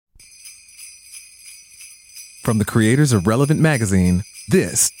From the creators of Relevant Magazine,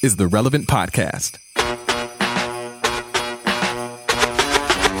 this is the Relevant Podcast. It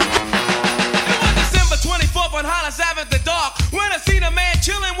was December 24th on Hollis Ave at the dark when I seen a man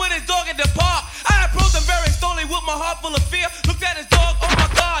chilling with his dog at the park. I approached him very slowly with my heart full of fear. Looked at his dog, oh my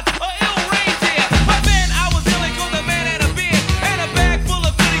God, a ill reindeer. But then I was yelling 'cause the man had a beard and a bag full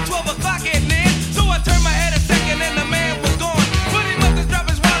of goodies, 12 o'clock at near. So I turned my head a second and the man was gone. But he must have dropped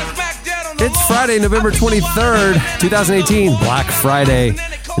his wallet smack dead on the It's Friday, November 23rd, 2018, Black Friday,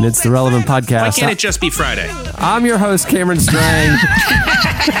 and it's the Relevant Podcast. Why can't it just be Friday? I'm your host, Cameron Strang,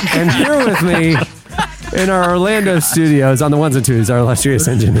 and here with me in our Orlando studios on the ones and twos, our illustrious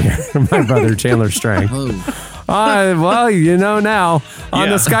engineer, my brother, Chandler Strang. Well, you know now. On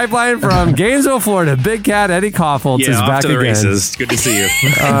the Skype line from Gainesville, Florida, Big Cat Eddie Kaufholtz is off back to the again. races. Good to see you.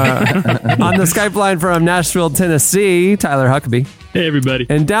 On the Skype line from Nashville, Tennessee, Tyler Huckabee. Hey, everybody.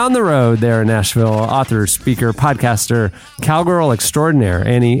 And down the road there in Nashville, author, speaker, podcaster, cowgirl extraordinaire,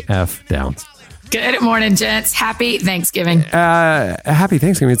 Annie F. Downs. Good morning, gents. Happy Thanksgiving. Happy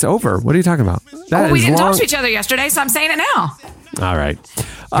Thanksgiving. It's over. What are you talking about? We didn't talk to each other yesterday, so I'm saying it now. All right.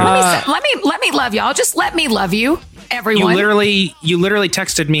 Let me love y'all. Just let me love you, everyone. You literally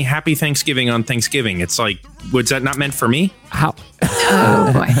texted me Happy Thanksgiving on Thanksgiving. It's like, was that not meant for me? How?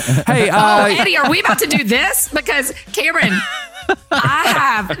 Oh, boy. Hey, Eddie, are we about to do this? Because, Cameron, I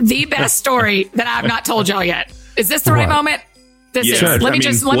have the best story that I've not told y'all yet. Is this the right moment? This is. Sure. Let me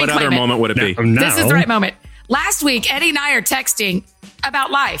what other claim moment would it be? No. This is the right moment. Last week, Eddie and I are texting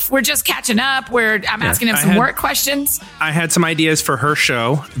about life. We're just catching up. I'm asking him some work questions. I had some ideas for her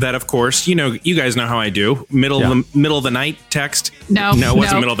show that, of course, you guys know how I do. Middle of the night text. No, it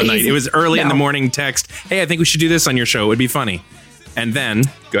wasn't middle of the night. easy. It was early in the No. morning text. Hey, I think we should do this on your show. It would be funny. And then,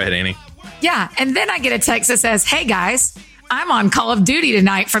 go ahead, Annie. Yeah, and then I get a text that says, "Hey guys, I'm on Call of Duty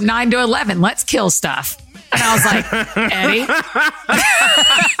tonight from 9 to 11. Let's kill stuff." And I was like, Eddie? That's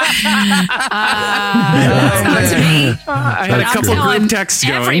not to me. I had a couple group texts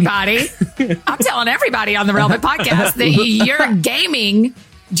going. I'm telling everybody on the Relevant Podcast that your gaming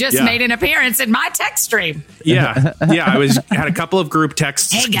just made an appearance in my text stream. Yeah. I had a couple of group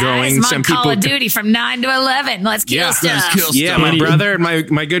texts Hey guys, going. I'm Some on Call people of Duty from 9 to 11. Let's kill stuff. Yeah, my brother and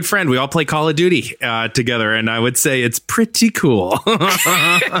my good friend, we all play Call of Duty together, and I would say it's pretty cool.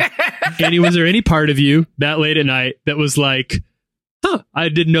 Annie, was there any part of you that late at night that was like, I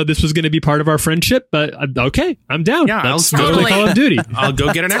didn't know this was going to be part of our friendship, but okay, I'm down. Yeah, Let's Totally. go play Call of Duty. I'll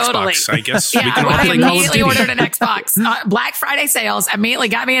go get an Totally. Xbox, I guess. Yeah, we can all I play Call of immediately Duty. ordered an Xbox. Black Friday sales immediately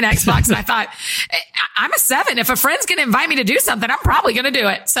got me an Xbox, and I thought, I'm a 7. If a friend's going to invite me to do something, I'm probably going to do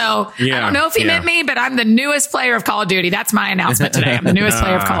it. So I don't know if he meant me, but I'm the newest player of Call of Duty. That's my announcement today. I'm the newest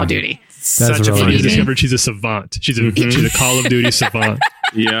player of Call of Duty. Such a really funny I good. discovered she's a savant. She's a Call of Duty savant.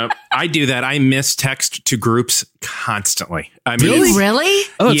 Yeah, I do that. I miss text to groups constantly. I mean, Really?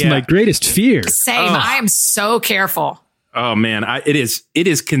 Oh, it's Yeah. my greatest fear. Same. I am so careful. Oh man, it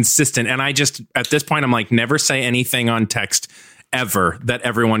is consistent, and I just at this point I'm like, never say anything on text ever that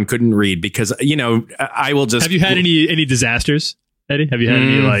everyone couldn't read, because I will just. Have you had any disasters, Eddie? Have you had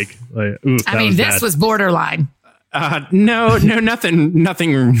any like ooh, I mean, this was borderline. No, nothing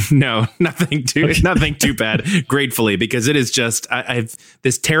too bad. Gratefully, because it is just I have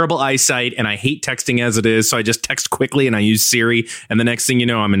this terrible eyesight, and I hate texting as it is. So I just text quickly, and I use Siri, and the next thing you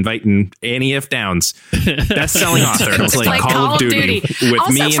know, I'm inviting Annie F. Downs, best-selling author, to play Call of Duty with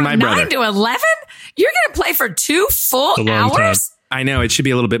also, me and from my brother. 9 to 11, you're going to play for 2 full a long time. hours? I know it should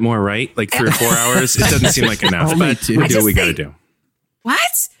be a little bit more, right? Like 3 or 4 hours. It doesn't seem like enough, but we do what we got to do. What?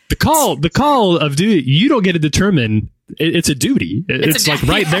 The call of duty. You don't get to determine. It's a duty. It's like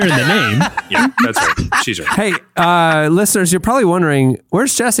right there in the name. Yeah, that's right. She's right. Hey, listeners, you're probably wondering,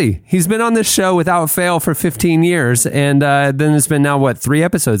 where's Jesse? He's been on this show without fail for 15 years, and then it's been now, 3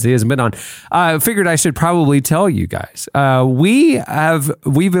 episodes he hasn't been on. I figured I should probably tell you guys.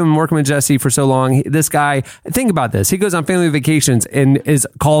 We've been working with Jesse for so long. This guy, think about this. He goes on family vacations and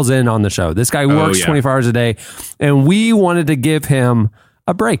calls in on the show. This guy works 24 hours a day, and we wanted to give him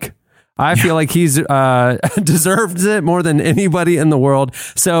a break. I feel like he's deserves it more than anybody in the world.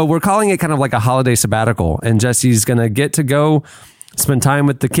 So we're calling it kind of like a holiday sabbatical, and Jesse's going to get to go spend time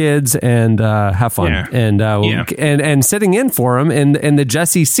with the kids and have fun. Yeah. And sitting in for him in the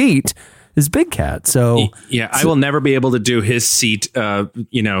Jesse seat is Big Cat. So I will never be able to do his seat,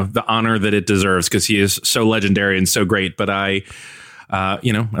 the honor that it deserves, because he is so legendary and so great. But I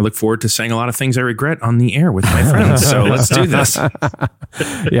look forward to saying a lot of things I regret on the air with my friends. So let's do this.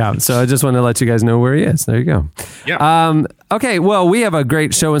 Yeah. So I just want to let you guys know where he is. There you go. Yeah. Okay. Well, we have a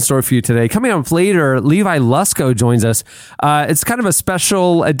great show in store for you today. Coming up later, Levi Lusko joins us. It's kind of a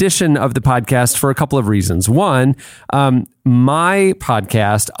special edition of the podcast for a couple of reasons. One, my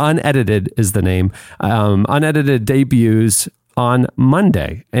podcast, Unedited is the name. Unedited debuts on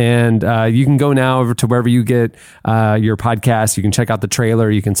Monday. And you can go now over to wherever you get your podcast. You can check out the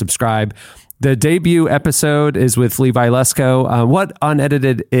trailer. You can subscribe. The debut episode is with Levi Lusko. What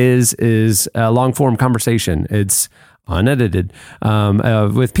Unedited is a long-form conversation. It's unedited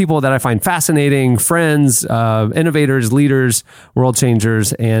with people that I find fascinating, friends, innovators, leaders, world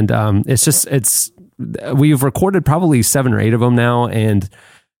changers. And we've recorded probably 7 or 8 of them now. And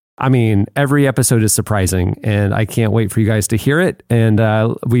I mean, every episode is surprising, and I can't wait for you guys to hear it. And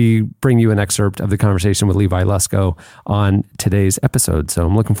we bring you an excerpt of the conversation with Levi Lusko on today's episode. So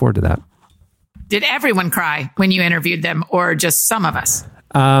I'm looking forward to that. Did everyone cry when you interviewed them, or just some of us?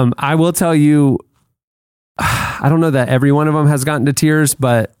 I will tell you, I don't know that every one of them has gotten to tears,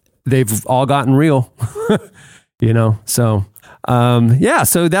 but they've all gotten real, so...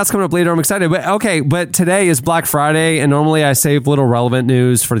 so that's coming up later. I'm excited. But today is Black Friday, and normally I save little relevant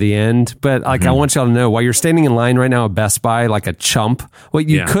news for the end. But I want y'all to know, while you're standing in line right now at Best Buy like a chump, what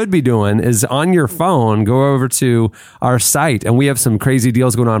you could be doing is on your phone, go over to our site, and we have some crazy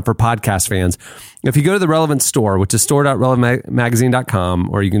deals going on for podcast fans. If you go to the Relevant store, which is store.relevantmagazine.com,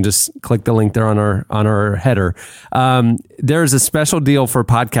 or you can just click the link there on our header, there's a special deal for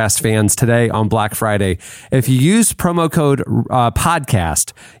podcast fans today on Black Friday. If you use promo code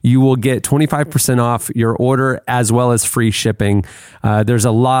podcast, you will get 25% off your order as well as free shipping. There's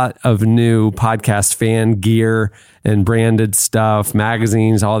a lot of new podcast fan gear and branded stuff,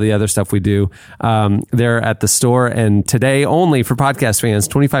 magazines, all the other stuff we do there at the store. And today only for podcast fans,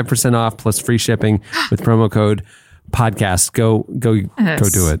 25% off plus free shipping with promo code podcast. Go do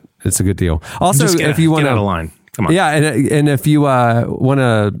it. It's a good deal. Also, if you want to get out of line. Come on. Yeah, and if you want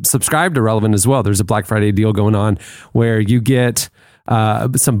to subscribe to Relevant as well, there's a Black Friday deal going on where you get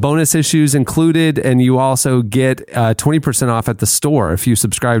some bonus issues included, and you also get 20% off at the store if you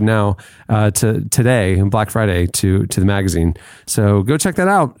subscribe now to today and Black Friday to the magazine. So go check that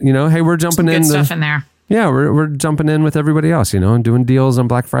out. Hey, we're jumping in. Good stuff in there. Yeah, we're jumping in with everybody else, and doing deals on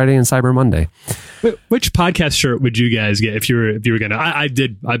Black Friday and Cyber Monday. Which podcast shirt would you guys get if you were gonna? I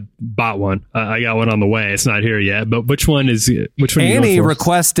bought one. I got one on the way. It's not here yet. But which one? Annie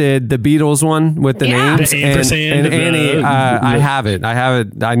requested the Beatles one with the names. The ampersand. And Annie, I have it.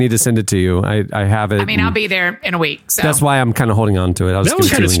 I need to send it to you. I have it. I mean, I'll be there in a week. So that's why I'm kind of holding on to it. That one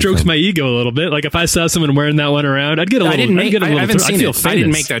kind of strokes my ego a little bit. Like if I saw someone wearing that one around, I'd get a little. I haven't seen it. I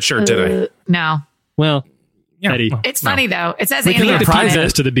didn't make that shirt today. No. Well, yeah. Eddie. It's funny though. It says we Annie can reprise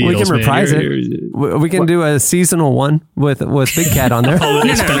this to the Beatles. We can reprise it. We can do a seasonal one with Big Cat on there.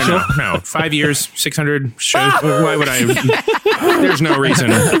 No. 5 years, 600 shows. Why would I? There's no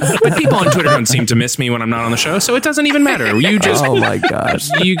reason. But people on Twitter don't seem to miss me when I'm not on the show, so it doesn't even matter. You just. Oh my gosh.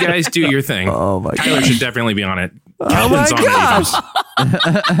 You guys do your thing. Oh my gosh. Tyler should definitely be on it. Oh my gosh.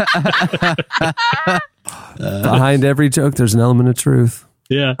 Behind every joke, there's an element of truth.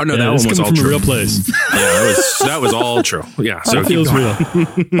 Yeah. Oh no, that one was all from true. A real place. Yeah, that was all true. Yeah, so it feels real.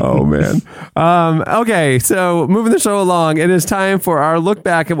 Oh man. Okay, so moving the show along, it is time for our look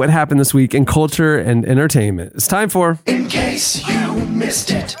back at what happened this week in culture and entertainment. It's time for In Case You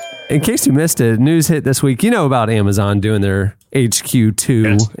Missed It. In case you missed it, news hit this week. About Amazon doing their HQ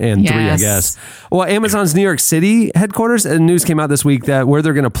 2 and 3, I guess. Well, Amazon's New York City headquarters, and news came out this week that where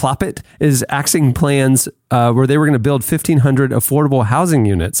they're going to plop it is axing plans where they were going to build 1,500 affordable housing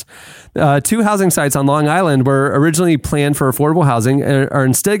units. 2 housing sites on Long Island were originally planned for affordable housing and are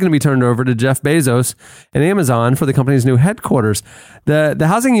instead going to be turned over to Jeff Bezos and Amazon for the company's new headquarters. The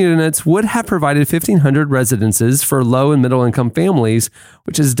housing units would have provided 1,500 residences for low and middle income families,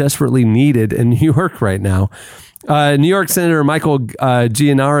 which is desperately needed in New York right now. New York Senator Michael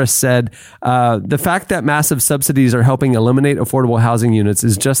Gianaris said, the fact that massive subsidies are helping eliminate affordable housing units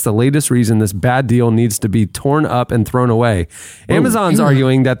is just the latest reason this bad deal needs to be torn up and thrown away. Amazon's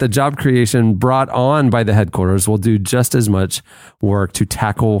arguing that the job creation brought on by the headquarters will do just as much work to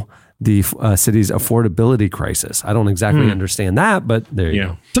tackle the city's affordability crisis. I don't exactly understand that, but there you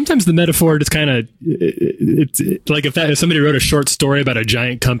go. Sometimes the metaphor just kind of, it's like if somebody wrote a short story about a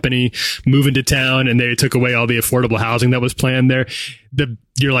giant company moving to town and they took away all the affordable housing that was planned there,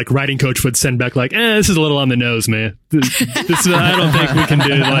 your like writing coach would send back like, this is a little on the nose, man. This I don't think we can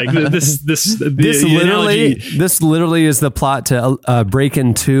do like this literally is the plot to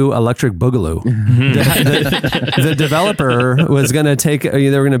Breakin' 2 Electric Boogaloo. The developer was going to they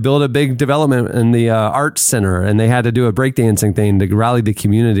were going to build a big development in the arts center, and they had to do a breakdancing thing to rally the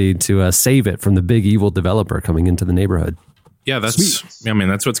community to save it from the big evil developer coming into the neighborhood. Yeah, that's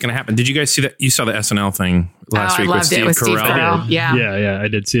what's going to happen. Did you guys see that? You saw the SNL thing last week with Steve Carell? Yeah, I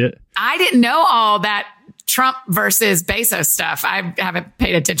did see it. I didn't know all that Trump versus Bezos stuff. I haven't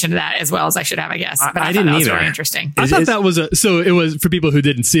paid attention to that as well as I should have, I guess. But I didn't either. That was very interesting. I thought that was it was, for people who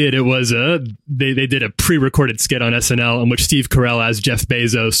didn't see it, it was they did a pre-recorded skit on SNL in which Steve Carell as Jeff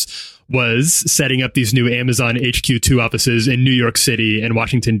Bezos was setting up these new Amazon HQ2 offices in New York City and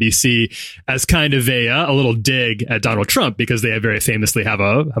Washington, D.C. as kind of a little dig at Donald Trump, because they very famously have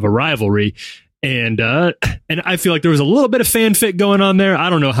a rivalry. And I feel like there was a little bit of fanfic going on there. I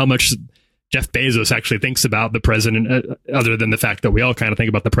don't know how much Jeff Bezos actually thinks about the president, other than the fact that we all kind of think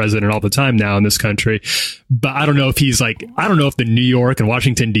about the president all the time now in this country. But I don't know if I don't know if the New York and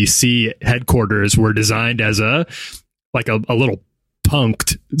Washington, D.C. headquarters were designed as a little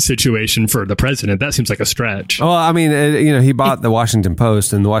punked situation for the president. That seems like a stretch. Well, I mean, he bought the Washington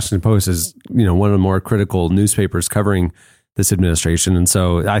Post, and the Washington Post is, one of the more critical newspapers covering this administration. And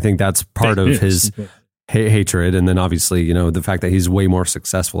so I think that's part of his hatred. And then obviously, the fact that he's way more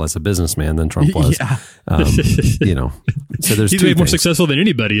successful as a businessman than Trump was. So there's he's way more successful than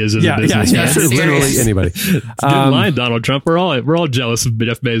anybody is as a businessman. Yeah, sure, literally anybody. Good line, Donald Trump. We're all jealous of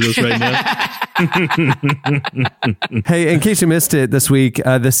Jeff Bezos right now. Hey, in case you missed it this week,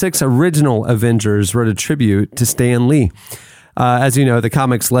 the 6 original Avengers wrote a tribute to Stan Lee. As you know, the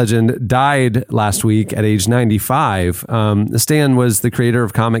comics legend died last week at age 95. Stan was the creator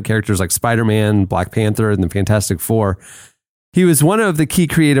of comic characters like Spider-Man, Black Panther, and the Fantastic Four. He was one of the key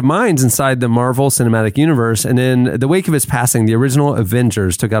creative minds inside the Marvel Cinematic Universe, and in the wake of his passing, the original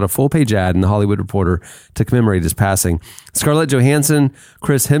Avengers took out a full-page ad in The Hollywood Reporter to commemorate his passing. Scarlett Johansson,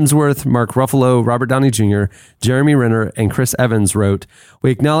 Chris Hemsworth, Mark Ruffalo, Robert Downey Jr., Jeremy Renner, and Chris Evans wrote,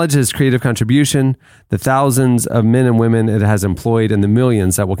 "We acknowledge his creative contribution, the thousands of men and women it has employed, and the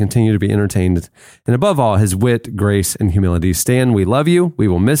millions that will continue to be entertained, and above all, his wit, grace, and humility. Stan, we love you. We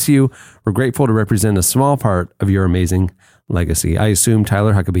will miss you. We're grateful to represent a small part of your amazing legacy." I assume,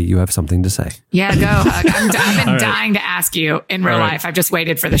 Tyler Huckabee, you have something to say. Yeah, go, Huck. I've been dying to ask you in real life. I've just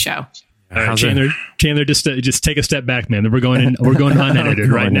waited for the show. Chandler, just take a step back, man. We're going unedited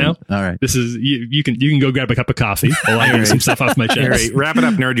right now. All right. This is you can go grab a cup of coffee while I get some stuff off my chest. Harry, wrap it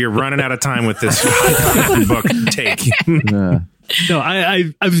up, nerd. You're running out of time with this book take. No,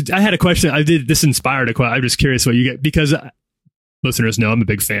 I had a question. This inspired a question. I'm just curious what you get, because listeners know I'm a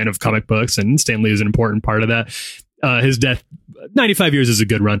big fan of comic books, and Stan Lee is an important part of that. His death, 95 years is a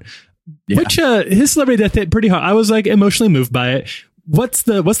good run. Yeah. Which his celebrity death hit pretty hard. I was like emotionally moved by it. What's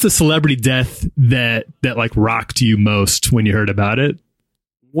the celebrity death that like rocked you most when you heard about it?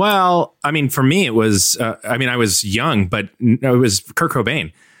 Well, I mean, for me, it was. I was young, but it was Kurt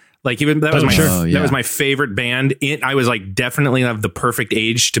Cobain. Like, even that was that was my favorite band. I was like definitely of the perfect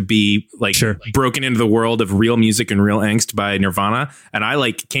age to be like broken into the world of real music and real angst by Nirvana. And I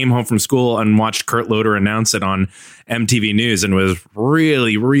like came home from school and watched Kurt Loder announce it on MTV News and was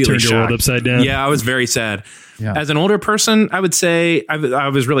really, really turned shocked. Your world upside down. Yeah, I was very sad. Yeah. As an older person, I would say I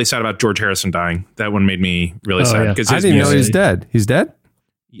was really sad about George Harrison dying. That one made me really sad. Because I didn't know he's dead. He's dead?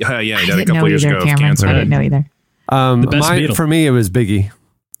 Yeah, he died a couple years ago of cancer. I didn't know either. For me, it was Biggie.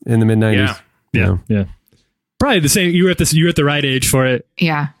 In the mid-90s. Yeah. Probably the same. You were at the right age for it.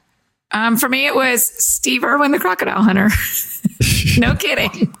 Yeah. For me, it was Steve Irwin, the crocodile hunter. No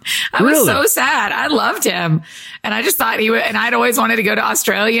kidding. I was so sad. I loved him. And I just thought and I'd always wanted to go to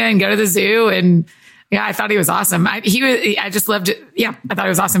Australia and go to the zoo. And yeah, I thought he was awesome. I just loved it. Yeah, I thought he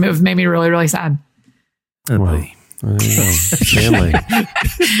was awesome. It made me really, really sad. Wow. Family.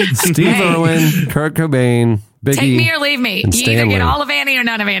 Steve Irwin, Kurt Cobain, Biggie. Take me or leave me. You either get all of Annie or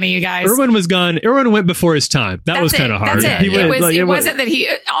none of Annie, you guys. Irwin was gone. Irwin went before his time. That was kind of hard. That's it. It wasn't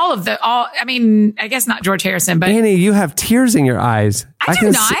that I mean, I guess not George Harrison, but Annie, you have tears in your eyes. I do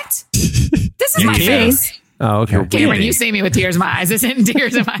not. This is my face. Oh, okay. Cameron, you see me with tears in my eyes. This isn't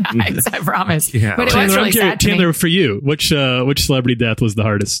tears in my eyes, I promise. Yeah. But it was really sad to me. Chandler, for you, which celebrity death was the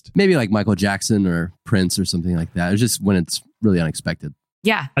hardest? Maybe like Michael Jackson or Prince or something like that. It's just when it's really unexpected.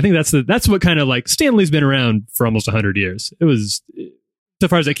 Yeah. I think that's what kind of like Stan Lee's been around for almost 100 years. It was, so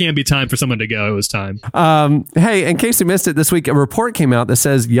far as it can be time for someone to go, it was time. Hey, in case you missed it this week, a report came out that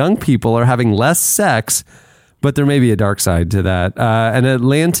says young people are having less sex but there may be a dark side to that. An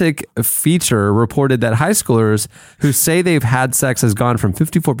Atlantic feature reported that high schoolers who say they've had sex has gone from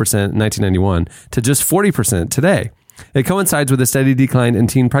 54% in 1991 to just 40% today. It coincides with a steady decline in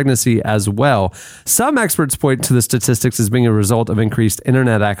teen pregnancy as well. Some experts point to the statistics as being a result of increased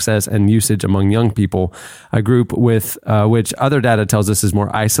internet access and usage among young people, a group with which other data tells us is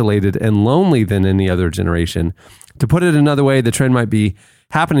more isolated and lonely than any other generation. To put it another way, the trend might be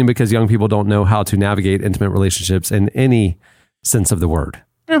happening because young people don't know how to navigate intimate relationships in any sense of the word.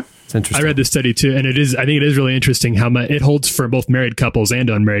 Yeah. It's interesting. I read this study too, and I think it is really interesting how much it holds for both married couples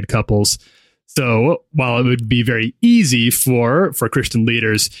and unmarried couples. So while it would be very easy for Christian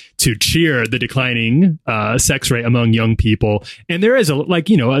leaders to cheer the declining sex rate among young people, and there is a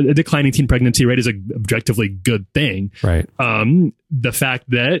declining teen pregnancy rate is an objectively good thing. Right. The fact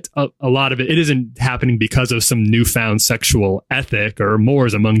that a lot of it isn't happening because of some newfound sexual ethic or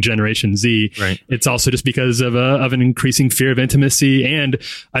mores among Generation Z. Right. It's also just because of an increasing fear of intimacy. And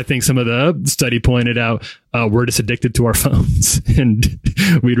I think some of the study pointed out we're just addicted to our phones, and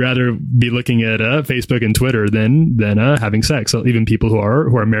we'd rather be looking at Facebook and Twitter than having sex. So even people who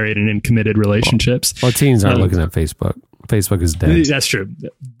are married and in committed relationships. Well, teens aren't looking at Facebook. Facebook is dead. That's true.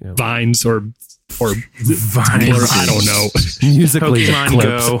 Yeah. Vines or Vines. Or I don't know. Musically, Pokemon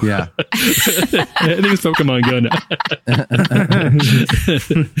Go. Yeah. I think it's Pokemon Go now.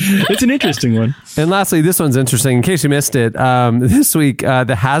 It's an interesting one. And lastly, this one's interesting. In case you missed it, this week,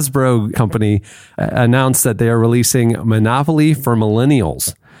 the Hasbro company announced that they are releasing Monopoly for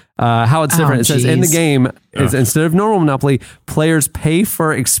Millennials. How it's different. It says in the game, instead of normal Monopoly, players pay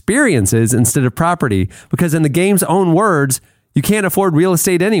for experiences instead of property, because in the game's own words, you can't afford real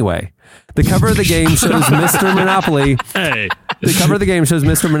estate anyway. The cover of the game shows Mr. Monopoly. Hey. The cover of the game shows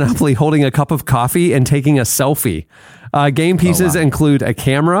Mr. Monopoly holding a cup of coffee and taking a selfie. Game pieces include a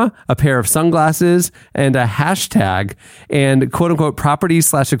camera, a pair of sunglasses, and a hashtag. And quote unquote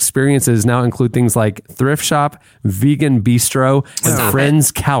properties/experiences now include things like thrift shop, vegan bistro, and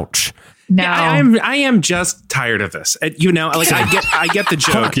friend's couch. No, Yeah, I am just tired of this. I get the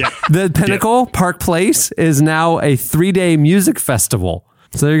joke. Yeah. The Pinnacle Park Place is now a 3-day music festival.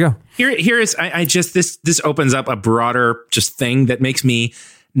 So there you go. Here is this opens up a broader just thing that makes me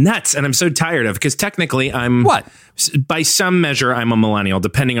nuts, and I'm so tired of, because technically I'm by some measure I'm a millennial,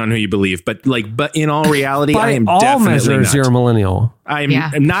 depending on who you believe, but in all reality I am all definitely measures not. You're a millennial. I'm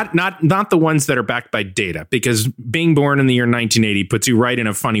not the ones that are backed by data, because being born in the year 1980 puts you right in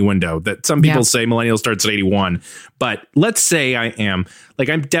a funny window that some people say millennial starts at 81, but let's say I am.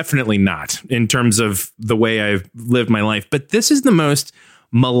 I'm definitely not in terms of the way I've lived my life, but this is the most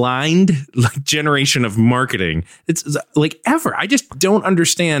maligned generation of marketing it's ever. I just don't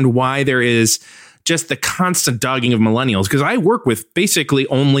understand why there is just the constant dogging of millennials, because I work with basically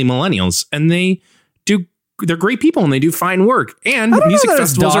only millennials, and they're great people and they do fine work, and music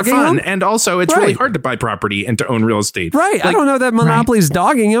festivals are fun. And also it's really hard to buy property and to own real estate. Right. I don't know that Monopoly's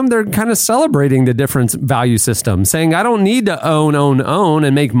dogging them. They're kind of celebrating the different value system, saying I don't need to own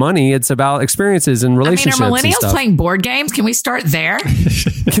and make money. It's about experiences and relationships. Are millennials playing board games? Can we start there?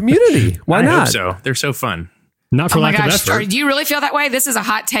 Community. Why not? I hope so. They're so fun. Not for lack of effort. Do you really feel that way? This is a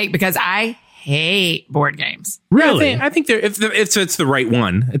hot take, because I hate board games. Really? I think if it's the right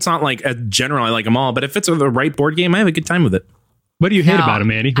one. It's not like a general I like them all, but if it's the right board game, I have a good time with it. What do you hate about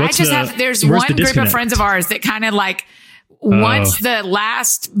them, Andy? There's one group of friends of ours that kind of once the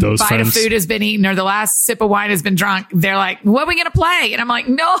last bite of food has been eaten or the last sip of wine has been drunk, they're like, what are we going to play? And I'm like,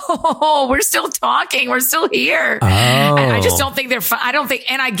 no, we're still talking. We're still here. Oh. And I just don't think they're fun. I don't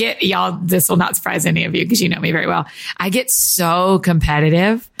think, and I get, y'all, this will not surprise any of you because you know me very well. I get so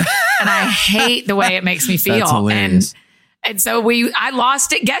competitive and I hate the way it makes me feel. That's hilarious. And so I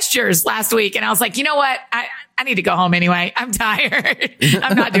lost at gestures last week, and I was like, you know what? I need to go home anyway. I'm tired.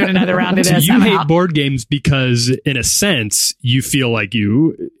 I'm not doing another round of this. So you hate board games because, in a sense, you feel like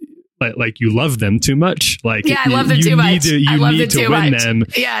you love them too much. I love them too much. You need to win them.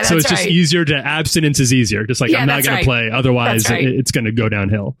 Yeah, that's so it's just easier to abstinence is easier. Just I'm not going to play. Otherwise, it's going to go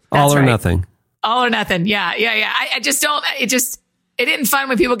downhill. All or nothing. All or nothing. Yeah. I just don't. It isn't fun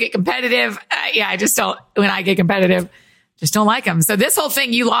when people get competitive. I just don't. When I get competitive, just don't like them. So this whole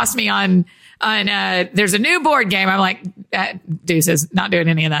thing, you lost me on there's a new board game. I'm like, deuces, not doing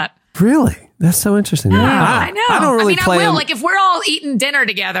any of that. Really? That's so interesting. Yeah, I know. I don't really play. I will. Like if we're all eating dinner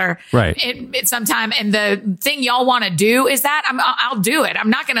together, right? At sometime, and the thing y'all want to do is that I'll do it.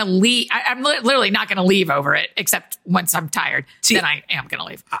 I'm not going to leave. I'm literally not going to leave over it, except once I'm tired. Then I am going to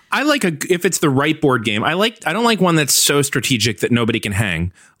leave. I like if it's the right board game. I don't like one that's so strategic that nobody can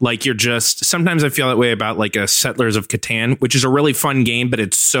hang. Like sometimes I feel that way about like a Settlers of Catan, which is a really fun game, but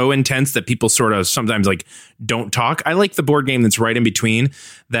it's so intense that people sort of sometimes like don't talk. I like the board game that's right in between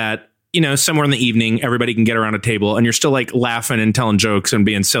that. Somewhere in the evening, everybody can get around a table and you're still like laughing and telling jokes and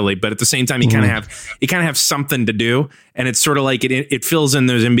being silly. But at the same time, you kind of have something to do. And it's sort of like it fills in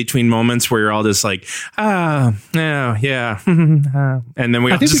those in between moments where you're all just like, yeah. And then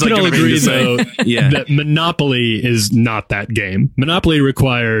we I think just we can all agree, though, yeah. that Monopoly is not that game. Monopoly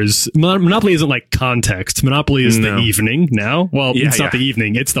isn't like context. Monopoly is the evening now. Well, it's not the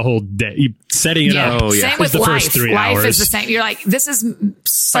evening. It's the whole day. Setting it up. Oh, yeah. Same with the life. First 3 life hours. is the same. You're like, this is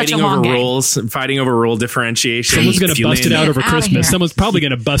such Fighting a long over game. rules, fighting over rule differentiation. Someone's going to bust it out over Get outta Christmas. here. Someone's probably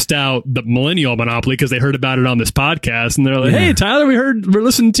going to bust out the Millennial Monopoly because they heard about it on this podcast. And they're like, hey, Tyler, we're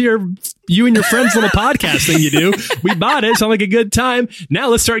listening to you and your friend's little podcast thing you do. We bought it. Sound like a good time. Now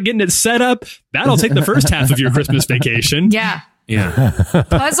let's start getting it set up. That'll take the first half of your Christmas vacation. Yeah. Yeah.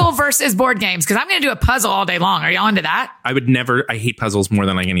 Puzzle versus board games. Because I'm going to do a puzzle all day long. Are y'all into that? I hate puzzles more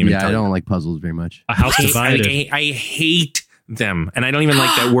than I can even tell I you. don't like puzzles very much. A house divided. I hate them. And I don't even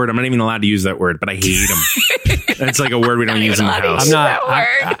like that word. I'm not even allowed to use that word, but I hate them. It's like a word we don't use in the house. I'm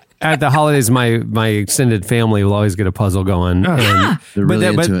not. At the holidays, my extended family will always get a puzzle going. And, They're really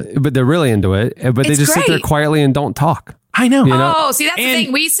into it. But they're really into it. But they It's just sit there great. quietly and don't talk. I know. Oh, see, that's the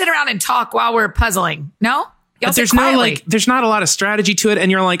thing. We sit around and talk while we're puzzling. No? Y'all But sit there's quietly. there's not a lot of strategy to it.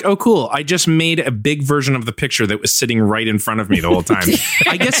 And you're like, oh, cool. I just made a big version of the picture that was sitting right in front of me the whole time.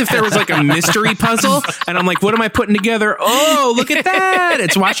 I guess if there was like a mystery puzzle and I'm like, what am I putting together? Oh, look at that.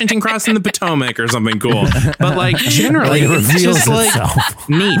 It's Washington crossing the Potomac or something cool. But like generally, it's just like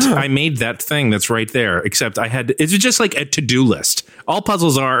neat. I made that thing that's right there, except it's just like a to-do list. All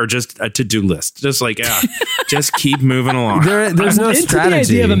puzzles are just a to-do list. Just like, just keep moving along. There's no Into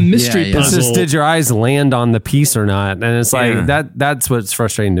strategy. the idea of a mystery Yeah, yeah. It's puzzle. just, did your eyes land on the piece or not? And it's like that's what's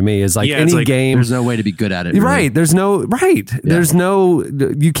frustrating to me is like Yeah, any it's like, game. There's no way to be good at it. Really. Right. There's no,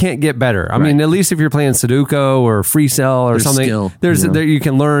 you can't get better. I mean, at least if you're playing Sudoku or Free Cell or There's something, skill, there you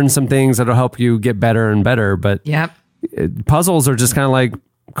can learn some things that'll help you get better and better. But Yep. puzzles are just kind of like,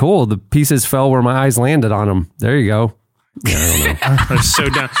 cool, the pieces fell where my eyes landed on them. There you go. Yeah, I don't know. I'm so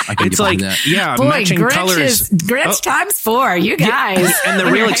done. can It's get like, behind that. Boy, matching Grinch colors. Grinch times 4. You guys. And the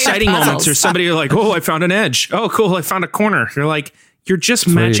You're real hating exciting puzzles. moments are somebody you're like, oh, I found an edge. Oh, cool. I found a corner. You're like, you're just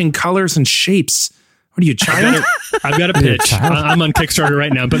matching colors and shapes. What are you, child? I've got a pitch. I'm on Kickstarter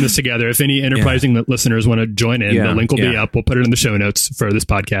right now. I'm putting this together. If any enterprising listeners want to join in, the link will be up. We'll put it in the show notes for this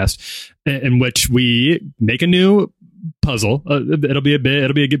podcast, in which we make a new puzzle. It'll be a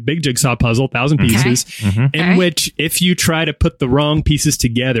big jigsaw puzzle, 1,000 pieces, in which if you try to put the wrong pieces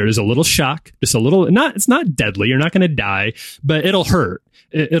together, there's a little shock, just a little. It's not deadly. You're not going to die, but it'll hurt.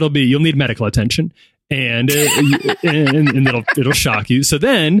 You'll need medical attention, and it'll shock you. So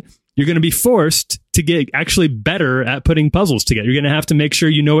then you're going to be forced to get actually better at putting puzzles together. You're going to have to make sure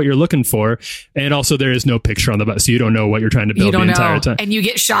you know what you're looking for. And also there is no picture on the button, so you don't know what you're trying to build the entire time. And you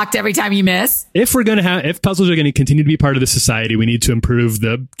get shocked every time you miss. If puzzles are going to continue to be part of the society, we need to improve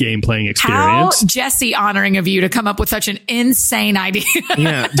the game playing experience. How Jesse honoring of you to come up with such an insane idea.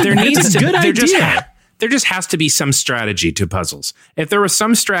 Yeah, It's a good idea. There just has to be some strategy to puzzles. If there was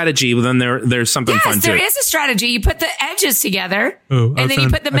some strategy, well, then there's something fun Yes, to there it. is a strategy. You put the edges together, and then you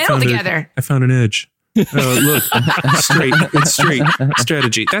put the middle together. I found an edge. Oh, look, straight. It's straight.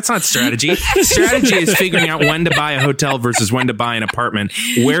 Strategy. That's not strategy. Strategy is figuring out when to buy a hotel versus when to buy an apartment,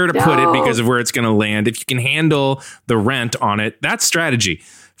 where to put it because of where it's going to land. If you can handle the rent on it, that's strategy.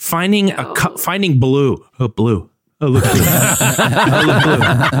 Finding blue. Oh, blue. Oh, look, blue.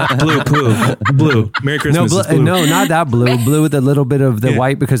 Oh, look, blue. Merry Christmas. No, not that blue. Blue with a little bit of the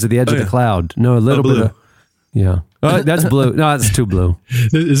white because of the edge of the cloud. No, a little bit of. Yeah. Oh, that's blue. No, that's too blue.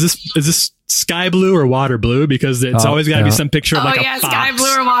 Is this sky blue or water blue? Because it's always got to be some picture of like a fox. Sky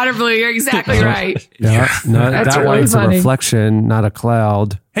blue or water blue. You're exactly right. Yeah. No, That's that really one's funny. a reflection, not a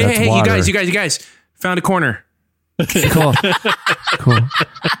cloud. Hey, That's hey, water. you guys. Found a corner. Cool. Found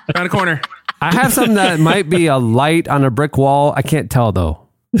a corner. I have something that might be a light on a brick wall. I can't tell though.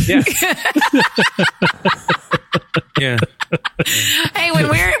 Yeah. Yeah. Hey,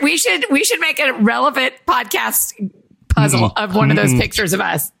 we should make a relevant podcast puzzle of one of those pictures of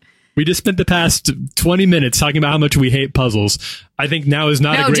us. We just spent the past 20 minutes talking about how much we hate puzzles. I think now is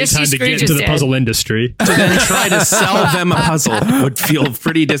not a great time to get into the puzzle industry. To then try to sell them a puzzle would feel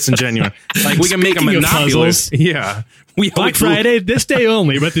pretty disingenuous. Like we can make a monopoly. Yeah. Black Friday, this day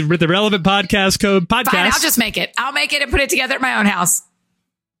only, with the relevant podcast code podcast. Fine, I'll just make it. I'll make it and put it together at my own house.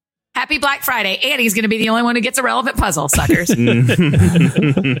 Happy Black Friday. Annie's going to be the only one who gets a relevant puzzle, suckers. All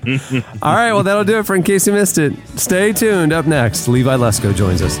right, well, that'll do it for In Case You Missed It. Stay tuned. Up next, Levi Lusko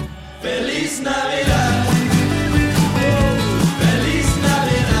joins us. Feliz Navidad. Feliz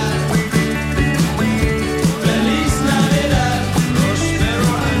Navidad. Feliz Navidad. Prospero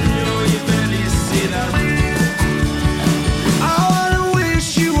año y felicidad. I wanna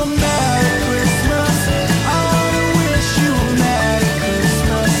wish you a Merry Christmas. I wanna wish you a Merry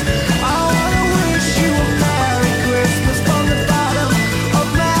Christmas. I wanna wish you a Merry Christmas from the bottom of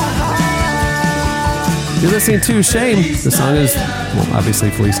my heart. You're listening to Shame. The song is, well, obviously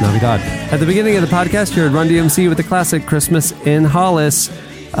Feliz Navidad. At the beginning of the podcast, you heard Run DMC with the classic Christmas in Hollis.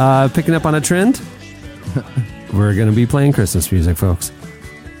 Picking up on a trend, we're going to be playing Christmas music, folks.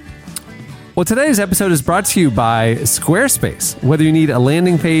 Well, today's episode is brought to you by Squarespace. Whether you need a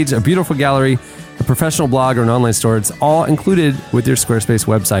landing page, a beautiful gallery, a professional blog, or an online store, it's all included with your Squarespace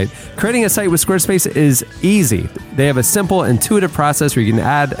website. Creating a site with Squarespace is easy. They have a simple, intuitive process where you can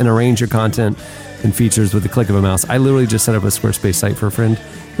add and arrange your content and features with the click of a mouse. I literally just set up a Squarespace site for a friend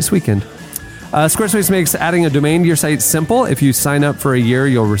this weekend. Squarespace makes adding a domain to your site simple. If you sign up for a year,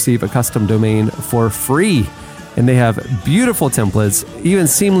 you'll receive a custom domain for free. And they have beautiful templates, even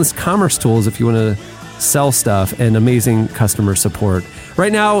seamless commerce tools if you want to sell stuff, and amazing customer support.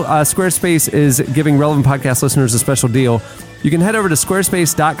 Right now, Squarespace is giving Relevant Podcast listeners a special deal. You can head over to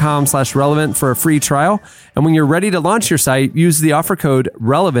squarespace.com/relevant for a free trial. And when you're ready to launch your site, use the offer code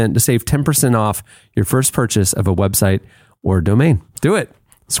RELEVANT to save 10% off your first purchase of a website or domain. Do it.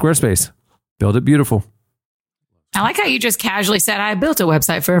 Squarespace. Build it beautiful. I like how you just casually said, I built a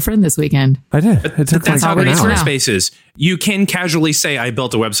website for a friend this weekend. I did. It took That's how like great an hour. Squarespace is. You can casually say, I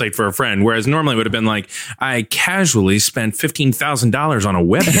built a website for a friend, whereas normally it would have been like, I casually spent $15,000 on a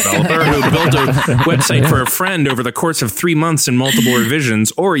web developer who built a website for a friend over the course of 3 months and multiple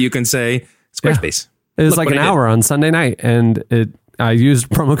revisions. Or you can say, Squarespace. Yeah. It was like an hour on Sunday night, and I used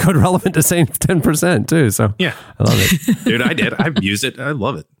promo code RELEVANT to save 10% too. So yeah, I love it. Dude, I did. I've used it. I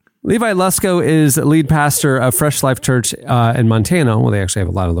love it. Levi Lusko is lead pastor of Fresh Life Church in Montana. Well, they actually have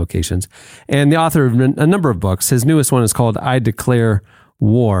a lot of locations. And the author of a number of books. His newest one is called I Declare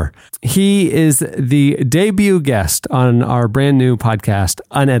War. He is the debut guest on our brand new podcast,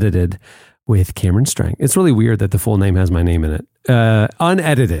 Unedited, with Cameron Strang. It's really weird that the full name has my name in it.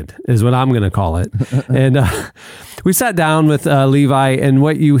 Unedited is what I'm going to call it. And we sat down with Levi, and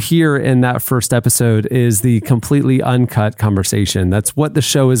what you hear in that first episode is the completely uncut conversation. That's what the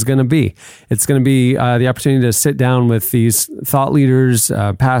show is going to be. It's going to be the opportunity to sit down with these thought leaders,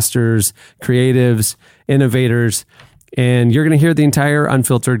 pastors, creatives, innovators, and you're going to hear the entire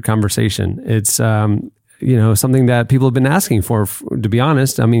unfiltered conversation. It's something that people have been asking for, to be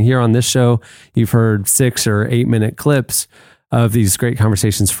honest. I mean, here on this show, you've heard 6 or 8 minute clips of these great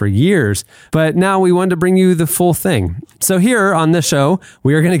conversations for years, but now we wanted to bring you the full thing. So here on this show,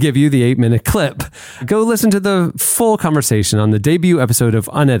 we are going to give you the 8-minute clip. Go listen to the full conversation on the debut episode of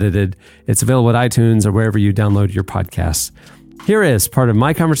Unedited. It's available at iTunes or wherever you download your podcasts. Here is part of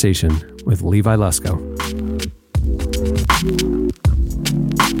my conversation with Levi Lusko.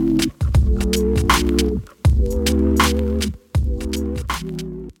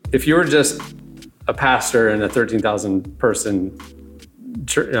 If you were just a pastor in a 13,000 person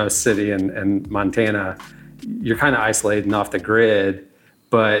city in Montana, you're kind of isolated and off the grid,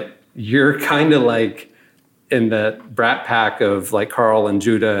 but you're kind of like in the brat pack of like Carl and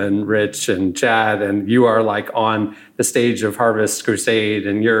Judah and Rich and Chad, and you are like on the stage of Harvest Crusade,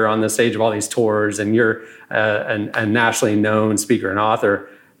 and you're on the stage of all these tours, and you're a nationally known speaker and author.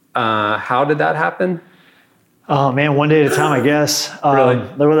 How did that happen? Oh man, one day at a time, I guess. Really?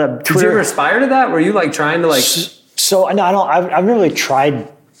 Did you ever aspire to that? Were you like trying to like? So no, I don't. I've never really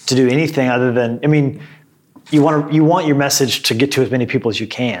tried to do anything other than. I mean, you want your message to get to as many people as you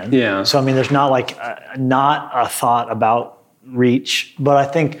can. Yeah. So I mean, there's not like not a thought about reach, but I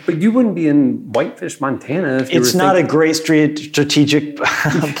think. But you wouldn't be in Whitefish, Montana. If it's not a great strategic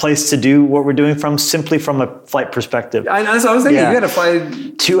place to do what we're doing simply from a flight perspective. I was thinking you got to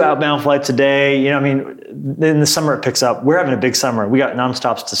fly 2 outbound flights a day. You know, I mean, in the summer it picks up. We're having a big summer. We got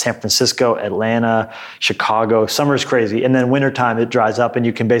nonstops to San Francisco, Atlanta, Chicago. Summer's crazy, and then wintertime it dries up, and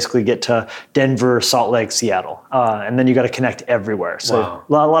you can basically get to Denver, Salt Lake, Seattle, and then you got to connect everywhere. So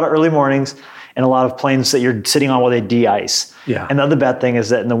a lot of early mornings. and a lot of planes that you're sitting on while they de-ice. Yeah. And the other bad thing is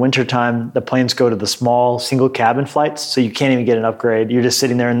that in the wintertime, the planes go to the small single cabin flights, so you can't even get an upgrade. You're just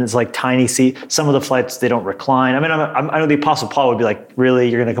sitting there in this like tiny seat. Some of the flights, they don't recline. I mean, I know the Apostle Paul would be like, really,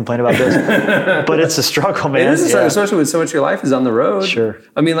 you're going to complain about this? But it's a struggle, man. It is a struggle, especially when so much of your life is on the road. Sure.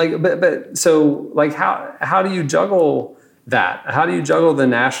 I mean, like, but so like, how do you juggle that? How do you juggle the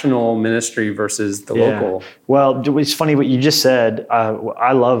national ministry versus the local? Well, it's funny what you just said.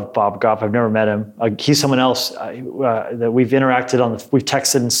 I love Bob Goff. I've never met him. He's someone else that we've interacted on. We've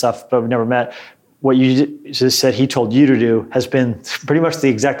texted and stuff, but we've never met. What you just said he told you to do has been pretty much the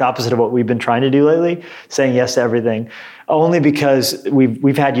exact opposite of what we've been trying to do lately, saying yes to everything. Only because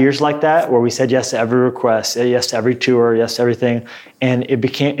we've had years like that where we said yes to every request, yes to every tour, yes to everything, and it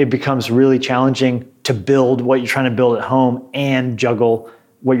becomes really challenging to build what you're trying to build at home and juggle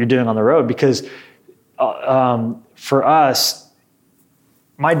what you're doing on the road. Because for us,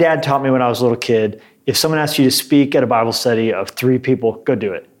 my dad taught me when I was a little kid, if someone asks you to speak at a Bible study of 3 people, go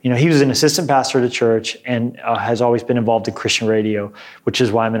do it. You know, he was an assistant pastor at a church and has always been involved in Christian radio, which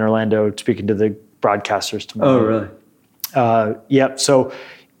is why I'm in Orlando speaking to the broadcasters tomorrow. Oh, really? Yep. So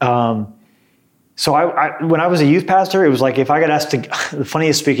I when I was a youth pastor, it was like if I got asked to, the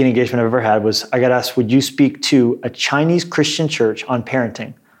funniest speaking engagement I've ever had was I got asked, would you speak to a Chinese Christian church on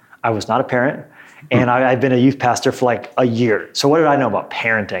parenting? I was not a parent. And I'd been a youth pastor for like a year. So what did I know about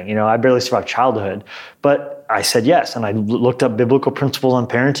parenting? You know, I barely survived childhood, but I said yes. And I looked up biblical principles on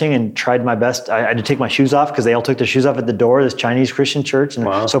parenting and tried my best. I had to take my shoes off because they all took their shoes off at the door of this Chinese Christian church.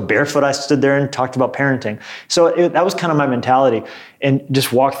 And so barefoot, I stood there and talked about parenting. So that was kind of my mentality, and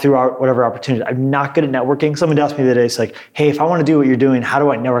just walk through whatever opportunity. I'm not good at networking. Someone asked me the other day, it's like, hey, if I want to do what you're doing, how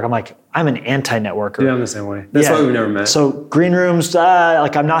do I network? I'm like, I'm an anti-networker. Yeah, I'm the same way. That's why we've never met. So green rooms,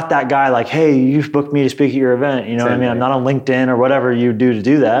 like I'm not that guy like, hey, you've booked me to speak at your event. You know what I mean? I'm not on LinkedIn or whatever you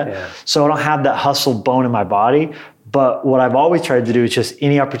do that. Yeah. So I don't have that hustle bone in my body. But what I've always tried to do is just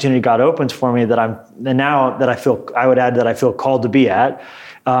any opportunity God opens for me that I feel called to be at,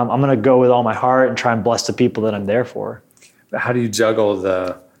 I'm going to go with all my heart and try and bless the people that I'm there for. How do you juggle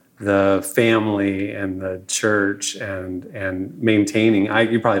the family and the church and maintaining?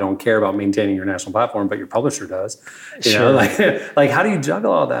 You probably don't care about maintaining your national platform, but your publisher does. You know, like how do you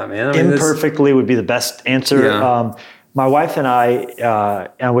juggle all that, man? I mean, imperfectly would be the best answer. Yeah. My wife and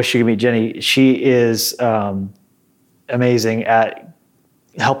I wish you could meet Jenny. She is amazing at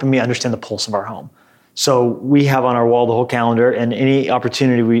helping me understand the pulse of our home. So we have on our wall the whole calendar, and any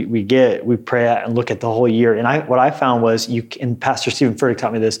opportunity we get, we pray at and look at the whole year. And what I found was, and Pastor Stephen Furtick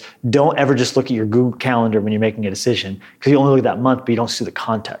taught me this, don't ever just look at your Google Calendar when you're making a decision, because you only look at that month, but you don't see the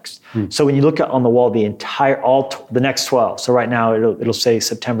context. So when you look at on the wall the next 12, so right now it'll say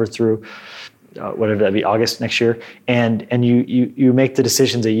September through whatever that'd be, August next year, and you make the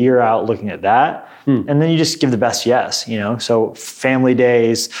decisions a year out looking at that, and then you just give the best yes, you know. So family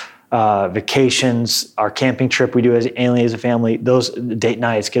days, vacations, our camping trip we do as a family, those date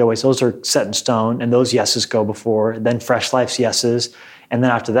nights, getaways, those are set in stone, and those yeses go before. Then Fresh Life's yeses, and then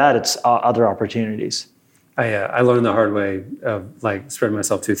after that, it's other opportunities. I learned the hard way of like spreading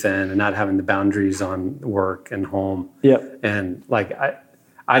myself too thin and not having the boundaries on work and home. Yep. And like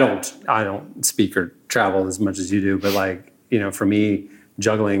I don't speak or travel as much as you do, but like, you know, for me,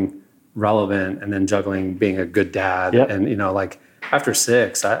 juggling relevant and then juggling being a good dad, and you know, like after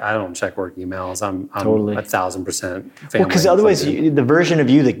 6, I don't check work emails. I'm totally 1,000% family. Well, because otherwise, the version of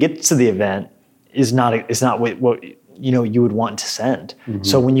you that gets to the event is not what you know you would want to send.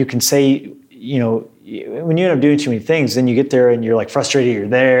 So when you can say, you know, when you end up doing too many things, then you get there and you're like frustrated you're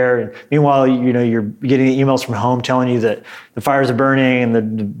there. And meanwhile, you know, you're getting emails from home telling you that the fires are burning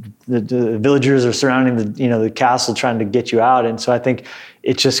and the villagers are surrounding the castle trying to get you out. And so I think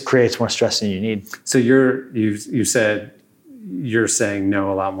it just creates more stress than you need. So you said you're saying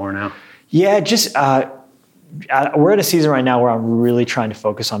no a lot more now. Yeah, just we're at a season right now where I'm really trying to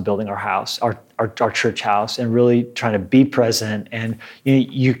focus on building our house, our church house, and really trying to be present. And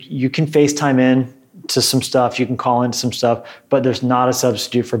you can FaceTime in to some stuff, you can call into some stuff, but there's not a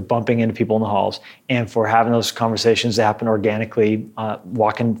substitute for bumping into people in the halls and for having those conversations that happen organically,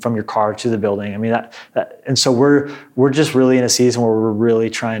 walking from your car to the building. I mean that and so we're just really in a season where we're really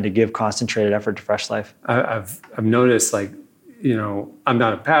trying to give concentrated effort to Fresh Life. I've noticed, like, you know, I'm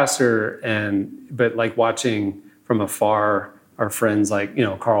not a pastor, but like watching from afar our friends like, you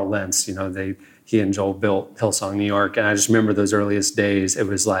know, Carl Lentz, you know, he and Joel built Hillsong New York, and I just remember those earliest days. It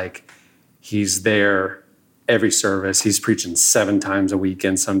was like he's there every service. He's preaching 7 times a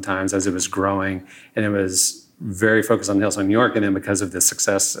weekend sometimes as it was growing, and it was very focused on Hillsong New York. And then because of the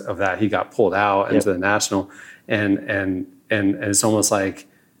success of that, he got pulled out into the national, and it's almost like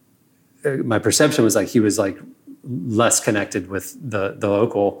my perception was like he was like less connected with the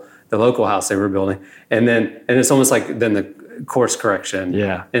local house they were building, and it's almost like then the course correction.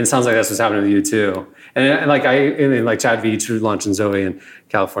 Yeah, and it sounds like that's what's happening with you too. And like Chad Veach who launched in Zoe in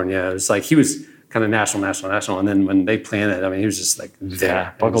California, it was like he was kind of national, and then when they planted, I mean, he was just like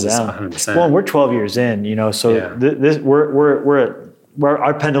there, buckle down. 100%. Well, we're 12 years in, you know, so this we're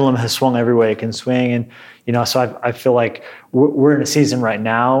our pendulum has swung every way it can swing, and you know, so I feel like we're in a season right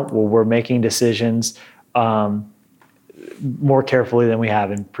now where we're making decisions more carefully than we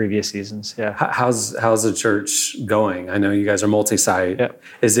have in previous seasons. Yeah. How's the church going? I know you guys are multi-site. Yeah.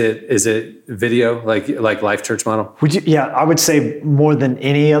 Is it video like Life Church model? I would say more than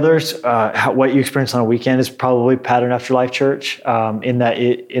any others, what you experience on a weekend is probably patterned after Life Church in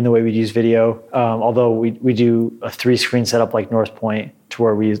the way we use video. Although we do a 3-screen setup like North Point to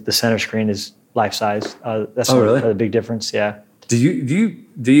where the center screen is life size. That's really a big difference. Yeah. Do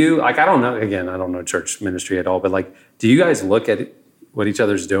you like, I don't know, again, I don't know church ministry at all, but like, do you guys look at what each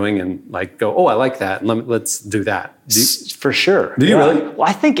other's doing and like go, oh, I like that, and let's do that? For sure. Do you really? Well,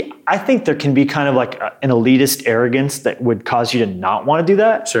 I think there can be kind of like an elitist arrogance that would cause you to not want to do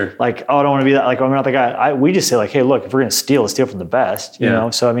that. Sure. Like, oh, I don't want to be that. Like, I'm not the guy. We just say like, hey, look, if we're going to steal, let's steal from the best. You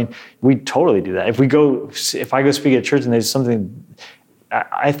know. So I mean, we totally do that. If I go speak at church and there's something,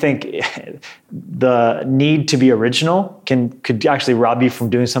 I think the need to be original could actually rob you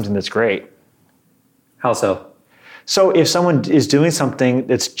from doing something that's great. How so? So if someone is doing something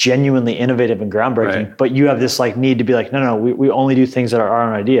that's genuinely innovative and groundbreaking, but you have this like need to be like, no, we only do things that are our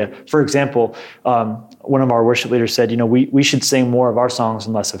own idea. For example, one of our worship leaders said, you know, we should sing more of our songs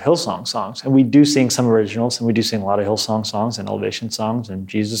and less of Hillsong songs. And we do sing some originals, and we do sing a lot of Hillsong songs and Elevation songs and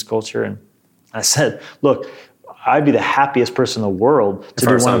Jesus culture. And I said, look, I'd be the happiest person in the world to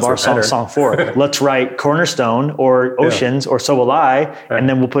do one of our songs, song 4. Let's write Cornerstone or Oceans or So Will I, and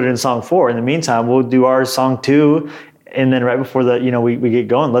then we'll put it in song 4. In the meantime, we'll do our song 2, and then right before we get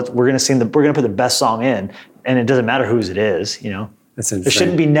going, we're gonna put the best song in, and it doesn't matter whose it is. You know, that's insane. There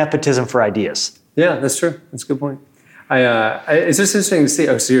shouldn't be nepotism for ideas. Yeah, that's true. That's a good point. It's just interesting to see.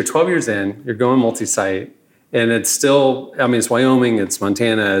 Oh, so you're 12 years in, you're going multi-site. And it's still, I mean, it's Wyoming, it's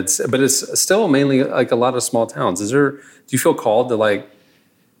Montana, but it's still mainly like a lot of small towns. Do you feel called to like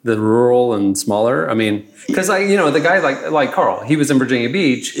the rural and smaller? I mean, because the guy like Carl, he was in Virginia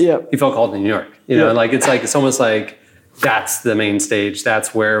Beach. Yep. He felt called to New York. You know, like it's almost like that's the main stage.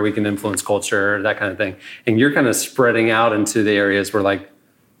 That's where we can influence culture, that kind of thing. And you're kind of spreading out into the areas where like,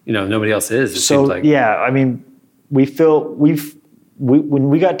 nobody else is. It seems like. Yeah, I mean, we feel when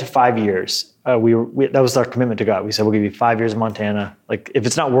we got to 5 years. That was our commitment to God. We said, we'll give you 5 years in Montana. Like, if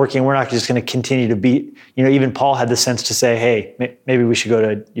it's not working, we're not just going to continue to be, even Paul had the sense to say, hey, maybe we should go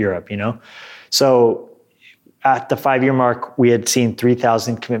to Europe, So at the 5-year mark, we had seen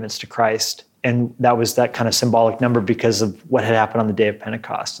 3,000 commitments to Christ. And that was that kind of symbolic number because of what had happened on the day of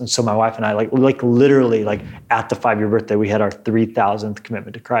Pentecost. And so my wife and I, literally at the 5-year birthday, we had our 3,000th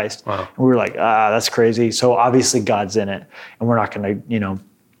commitment to Christ. Wow. And we were like, that's crazy. So obviously God's in it, and we're not going to,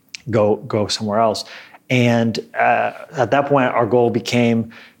 go somewhere else. And at that point, our goal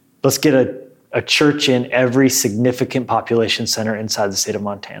became, let's get a church in every significant population center inside the state of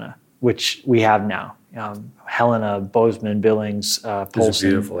Montana, which we have now. Helena, Bozeman, Billings,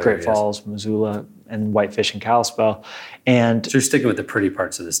 Polson, Great Falls, Missoula, and Whitefish and Kalispell. And so you're sticking with the pretty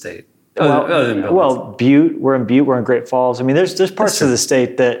parts of the state. Butte, we're in Butte, we're in Great Falls. I mean, there's parts of the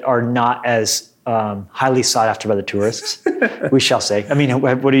state that are not as highly sought after by the tourists, we shall say. I mean,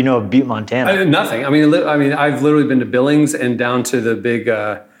 what do you know of Butte, Montana? Nothing. I mean, I've literally been to Billings and down to the big,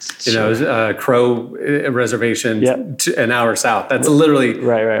 Crow reservation, an hour south. That's literally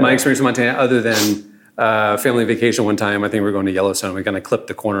my experience in Montana, other than family vacation one time. I think we were going to Yellowstone. We kind of clipped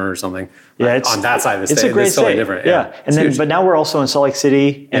the corner or something. Yeah, on that side of the state. It's a great state. Totally different. Yeah. And then, but now we're also in Salt Lake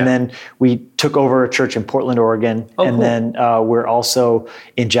City, and then we took over a church in Portland, Oregon, and then we're also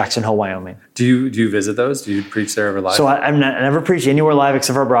in Jackson Hole, Wyoming. Do you visit those? Do you preach there ever live? So I never preach anywhere live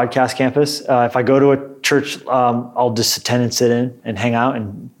except for our broadcast campus. If I go to a church, I'll just attend and sit in and hang out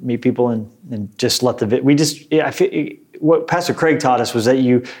and meet people and just let what Pastor Craig taught us was that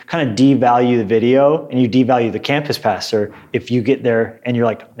you kind of devalue the video and you devalue the campus pastor if you get there and you're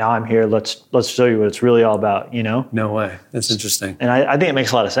like, now I'm here, let's show you what it's really all about, No way. That's interesting. And I think it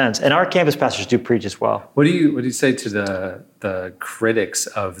makes a lot of sense. And our campus pastors do preach as well. What do you say to the critics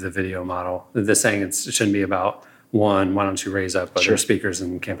of the video model? They're saying it shouldn't be about one, why don't you raise up other speakers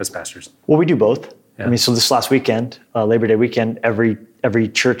and campus pastors? Well, we do both. Yeah. I mean, so this last weekend, Labor Day weekend, every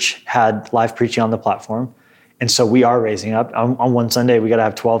church had live preaching on the platform. And so we are raising up. On one Sunday, we got to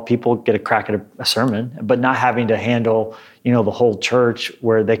have 12 people get a crack at a sermon, but not having to handle, the whole church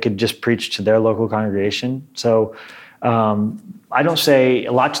where they could just preach to their local congregation. So I don't say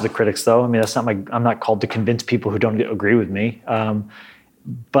a lot to the critics, though. I mean, I'm not called to convince people who don't agree with me.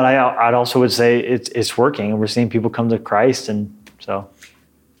 But I'd also would say it's working, and we're seeing people come to Christ, and so.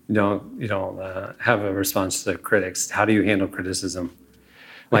 You don't have a response to the critics. How do you handle criticism?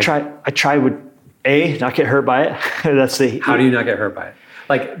 I try with not get hurt by it. How do you not get hurt by it?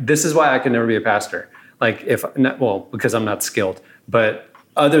 Like, this is why I could never be a pastor. Like, because I'm not skilled. But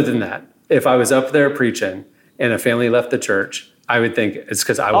other than that, if I was up there preaching and a family left the church, I would think it's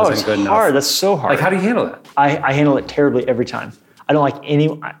because I wasn't good enough. It's hard. That's so hard. Like, how do you handle that? I handle it terribly every time. I don't like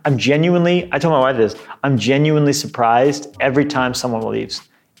I told my wife this, I'm genuinely surprised every time someone leaves,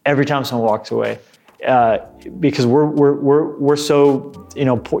 every time someone walks away. Because we're so,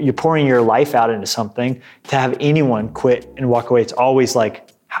 you're pouring your life out into something. To have anyone quit and walk away, it's always like,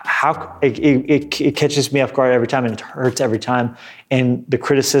 how it catches me off guard every time, and it hurts every time. And the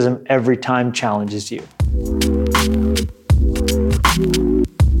criticism every time challenges you.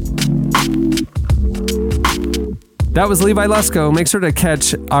 That was Levi Lusko. Make sure to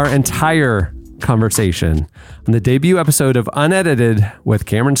catch our entire conversation on the debut episode of Unedited with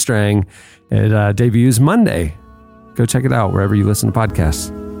Cameron Strang. It debuts Monday. Go check it out wherever you listen to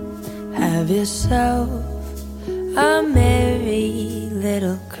podcasts. Have yourself a merry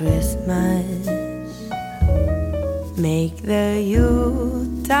little Christmas. Make the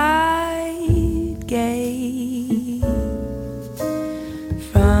Yuletide gay.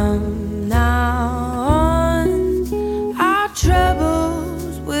 From now on, our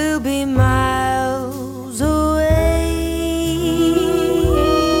troubles will be miles away.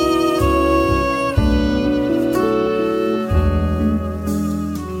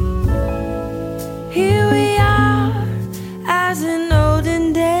 Here we are, as in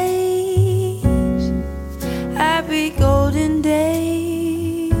olden days, happy golden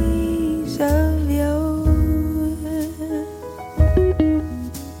days of yore.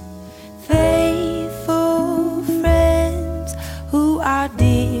 Faithful friends who are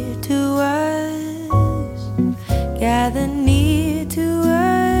dear to us, gather near to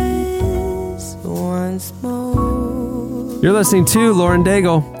us once more. You're listening to Lauren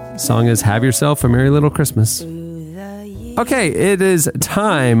Daigle. The song is Have Yourself a Merry Little Christmas. Okay, it is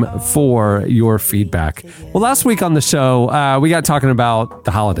time for your feedback. Well, last week on the show, we got talking about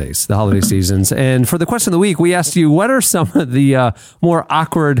the holiday seasons. And for the question of the week, we asked you, what are some of the more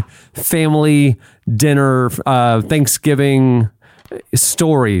awkward family dinner, Thanksgiving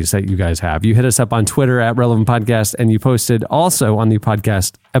stories that you guys have? You hit us up on Twitter at Relevant Podcast, and you posted also on the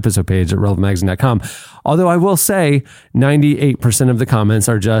podcast episode page at relevantmagazine.com. Although I will say 98% of the comments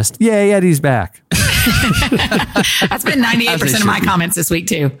are just, yay, Eddie's back. That's been 98% of my comments this week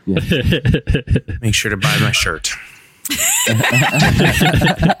too. Yeah. Make sure to buy my shirt.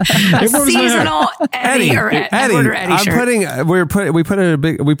 A seasonal Eddie or Eddie shirt.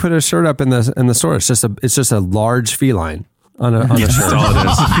 We put a shirt up in the store. It's just a large feline on a shirt. That's all it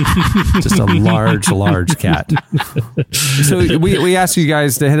is. Just a large cat. So we asked you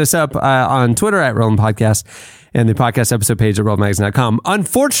guys to hit us up on Twitter at Relevant Podcast and the podcast episode page at relevantmagazine.com.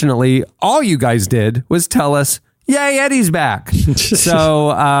 Unfortunately, all you guys did was tell us, yay, Eddie's back. So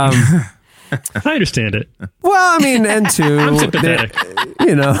I understand it. well, I mean, and two, I'm sympathetic.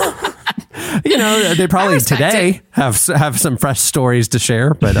 they probably today have some fresh stories to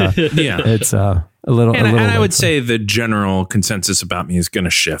share, but Yeah. it's a little. And I would say the general consensus about me is going to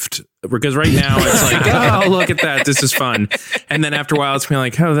shift, because right now it's like, oh, look at that, this is fun, and then after a while it's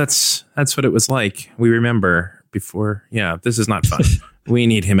going to be like, oh, that's what it was like. We remember before. Yeah, this is not fun. We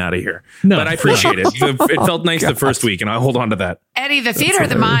need him out of here. No. But I appreciate it. It felt nice the first week, and I'll hold on to that. Eddie, the theater of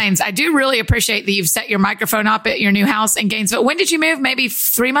the minds. I do really appreciate that you've set your microphone up at your new house in Gainesville. When did you move? Maybe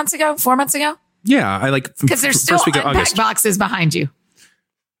 4 months ago? Yeah, I like because there's still first week of unpacked August. boxes behind you.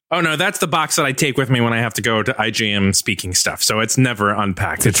 Oh no, that's the box that I take with me when I have to go to IGM speaking stuff. So it's never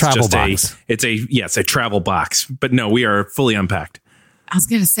unpacked. It's a travel box. It's a travel box. But no, we are fully unpacked. I was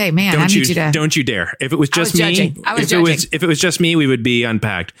going to say, man, I need you to. Don't you dare. If it was just me, if it was just me, we would be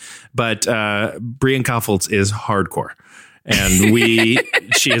unpacked. But Brian Koffeltz is hardcore. And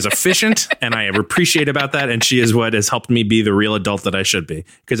she is efficient, and I appreciate about that. And she is what has helped me be the real adult that I should be.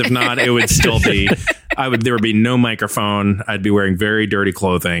 Because if not, it would still be, there would be no microphone. I'd be wearing very dirty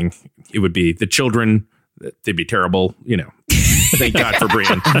clothing. It would be the children they'd be terrible. Thank God for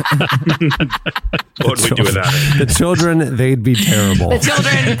Brian. What would we do without it? The children, they'd be terrible. The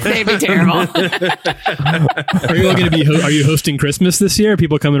children, they'd be terrible. Are you all going to be? Are you hosting Christmas this year? Are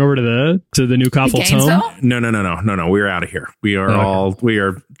people coming over to the new Koffel's home? No. We're out of here. We are we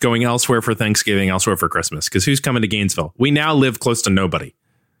are going elsewhere for Thanksgiving, elsewhere for Christmas. Because who's coming to Gainesville? We now live close to nobody.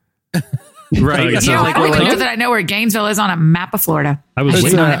 Right. I don't even know that I know where Gainesville is on a map of Florida. I was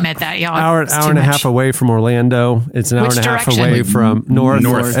should not admit that, y'all. Hour and a half away from Orlando. It's an hour and a half away from north.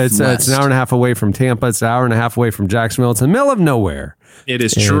 It's an hour and a half away from Tampa. It's an hour and a half away from Jacksonville. It's in the middle of nowhere. It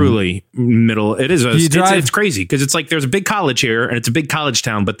is truly middle. It is. It's crazy because it's like there's a big college here and it's a big college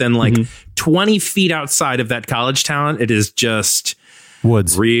town, but then 20 feet outside of that college town, it is just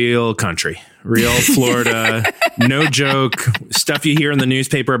woods, real country, real Florida. No joke. Stuff you hear in the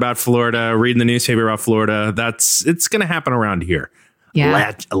newspaper about Florida, reading the newspaper about Florida. It's going to happen around here.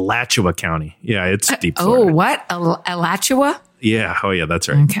 Yeah. Alachua County. Yeah, it's deep. Florida. What? Alachua? Yeah. Oh, yeah. That's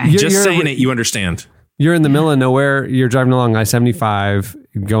right. Okay. Just saying it, you understand. You're in the middle of nowhere. You're driving along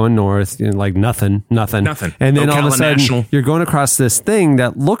I-75, going north, like nothing. And then all of a sudden, you're going across this thing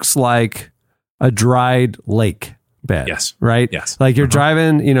that looks like a dried lake bed. Yes. Right? Yes. Like you're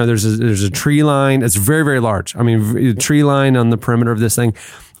driving, there's a tree line. It's very, very large. I mean, tree line on the perimeter of this thing.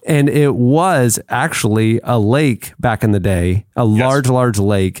 And it was actually a lake back in the day, a large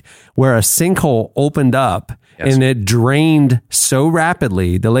lake where a sinkhole opened up and it drained so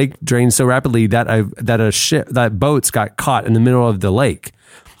rapidly. The lake drained so rapidly that boats got caught in the middle of the lake.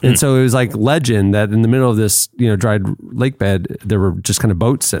 And so it was like legend that in the middle of this, dried lake bed, there were just kind of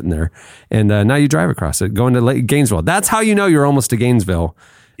boats sitting there. And now you drive across it, going to Gainesville. That's how you know you're almost to Gainesville.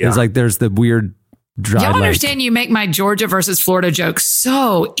 Yeah. It's like there's the weird dried Y'all lake. understand you make my Georgia versus Florida jokes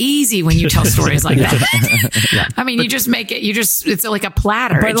so easy when you tell stories like that. I mean, you just make it, it's like a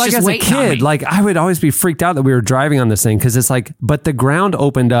platter. But it's like just as a kid, like I would always be freaked out that we were driving on this thing because it's like, but the ground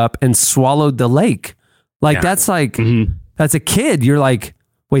opened up and swallowed the lake. Like that's like, as a kid, you're like,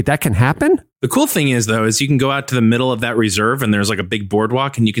 wait, that can happen? The cool thing is, though, is you can go out to the middle of that reserve and there's like a big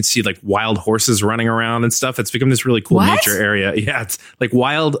boardwalk and you can see like wild horses running around and stuff. It's become this really cool nature area. Yeah, it's like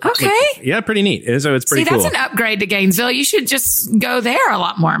wild. Okay. Pretty neat. So it's pretty cool. That's an upgrade to Gainesville. You should just go there a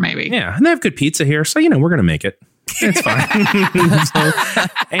lot more, maybe. Yeah, and they have good pizza here. So, we're going to make it. It's fine.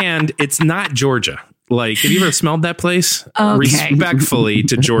 And it's not Georgia. Like, have you ever smelled that place? Okay. Respectfully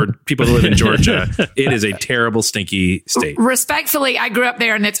to people who live in Georgia, it is a terrible, stinky state. Respectfully, I grew up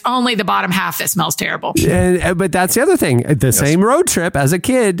there, and it's only the bottom half that smells terrible. But that's the other thing. The same road trip as a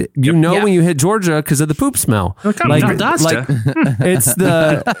kid, when you hit Georgia because of the poop smell. It's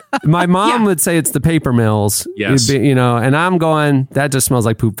my mom would say it's the paper mills. Yes. And I'm going, that just smells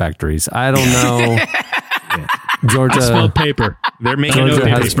like poop factories. I don't know. Georgia. I smell paper. They're making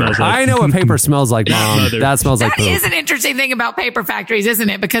paper smells like. I know what paper smells like, Mom. That smells like poop. That is an interesting thing about paper factories, isn't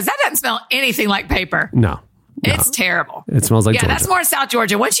it? Because that doesn't smell anything like paper. No. It's terrible. It smells like Georgia. That's more South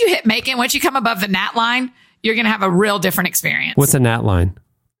Georgia. Once you hit Macon, once you come above the gnat line, you're going to have a real different experience. What's a gnat line?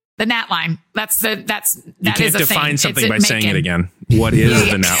 The gnat line. You can't define something by saying it again. What is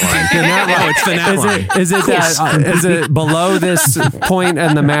the gnat line? The gnat line. It's the gnat line. Is it below this point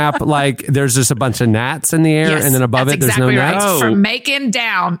in the map? Like there's just a bunch of gnats in the air, and then above it there's no gnats. Right. From Macon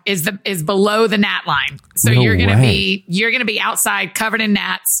down is below the gnat line. So you're gonna be outside covered in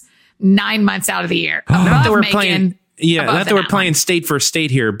gnats 9 months out of the year. Not that we're playing. Yeah, not that we're playing state for state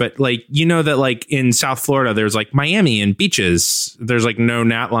here, but like that like in South Florida, there's like Miami and beaches. There's like no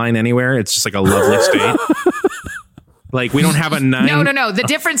gnat line anywhere. It's just like a lovely state. Like we don't have a nine. No. The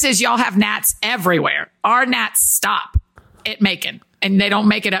difference is y'all have gnats everywhere. Our gnats stop at Macon, and they don't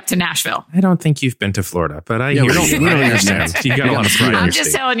make it up to Nashville. I don't think you've been to Florida, but we don't understand. You got a lot of pride. I'm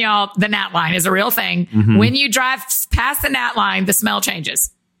just telling y'all, the gnat line is a real thing. Mm-hmm. When you drive past the gnat line, the smell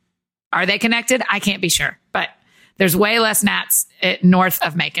changes. Are they connected? I can't be sure, but there's way less gnats north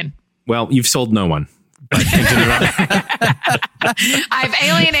of Macon. Well, you've sold no one. I've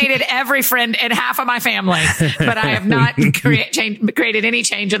alienated every friend and half of my family, but I have not created any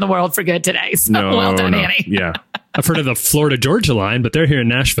change in the world for good today. So well done, Annie. Yeah. I've heard of the Florida-Georgia line, but they're here in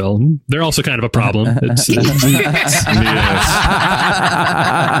Nashville. They're also kind of a problem. That's good.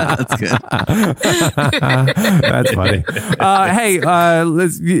 That's funny.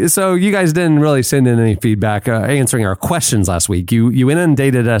 So you guys didn't really send in any feedback answering our questions last week. You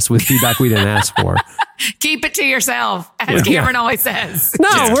inundated us with feedback we didn't ask for. Keep it to yourself, as Cameron always says.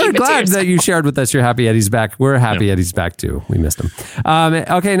 No, we're glad that you shared with us. You're happy Eddie's back. We're happy Eddie's back too. We missed him.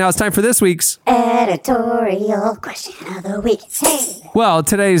 Okay, now it's time for this week's editorial question of the week. Well,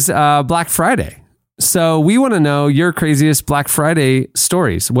 today's Black Friday. So we want to know your craziest Black Friday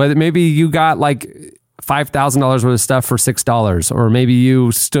stories. Whether maybe you got like $5,000 worth of stuff for $6, or maybe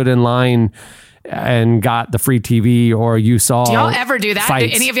you stood in line and got the free TV, or you saw. Do y'all ever do that?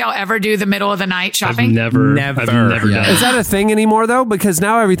 fights. Do any of y'all ever do the middle of the night shopping? I've never done it. Is that a thing anymore though? Because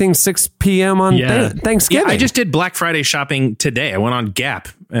now everything's 6 p.m. on Thanksgiving. Yeah, I just did Black Friday shopping today. I went on Gap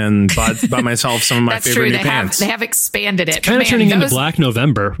and bought myself some of my That's favorite true. new pants. They have expanded it. It's kind of turning into Black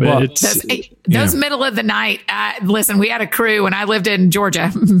November. Well, Those middle of the night. Listen, we had a crew when I lived in Georgia,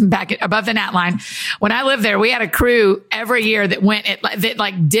 back above the Nat line. When I lived there, we had a crew every year that went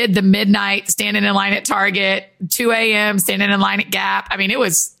that did the midnight standing in line at Target, 2 a.m. standing in line at Gap. I mean,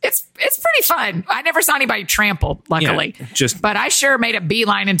 it's pretty fun. I never saw anybody trampled, luckily. Yeah, but I sure made a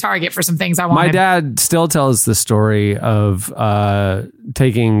beeline in Target for some things I wanted. My dad still tells the story of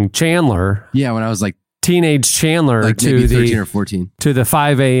taking Chandler. Yeah, when I was like teenage Chandler like to maybe 13 the or 14 to the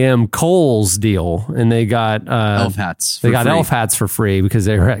 5 a.m. Kohl's deal, and they got elf hats. They got free. elf hats for free because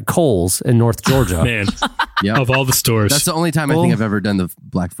they were at Kohl's in North Georgia. Man, Yep. of all the stores. That's the only time I think I've ever done the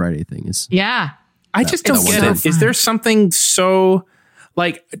Black Friday thing. Is Yeah. I just don't get it. Is there something so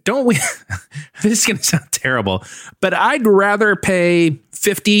like, don't we, this is going to sound terrible, but I'd rather pay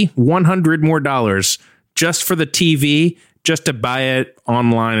 $50, $100 more dollars just for the TV, just to buy it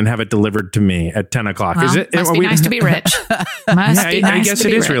online and have it delivered to me at 10 o'clock. Well, is it? Must be nice to be rich. I guess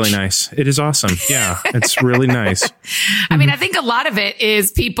it is really nice. It is awesome. Yeah, it's really nice. I mean, I think a lot of it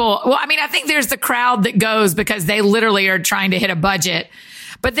is people. Well, I mean, I think there's the crowd that goes because they literally are trying to hit a budget.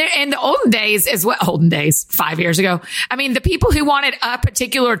 But there in the olden days, 5 years ago, I mean, the people who wanted a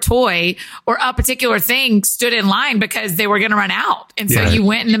particular toy or a particular thing stood in line because they were going to run out. And so you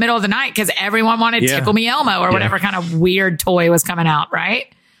went in the middle of the night because everyone wanted Tickle Me Elmo or whatever kind of weird toy was coming out,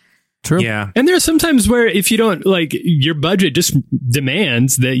 right? True. Yeah. And there's sometimes where if you don't like your budget just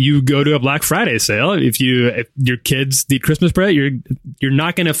demands that you go to a Black Friday sale. If your kids need Christmas bread, you're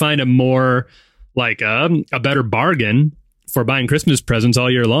not going to find a more like a better bargain for buying Christmas presents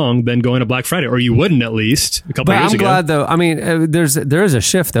all year long than going to Black Friday, or you wouldn't at least a couple years ago. I'm glad though. I mean, there is a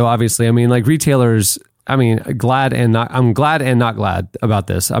shift though. Obviously, I mean, like retailers. I mean, I'm glad and not glad about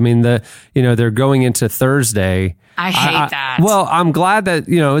this. I mean, they're going into Thursday. I hate that. Well, I'm glad that,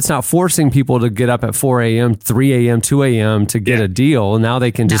 it's not forcing people to get up at 4 a.m., 3 a.m., 2 a.m. to get a deal. Now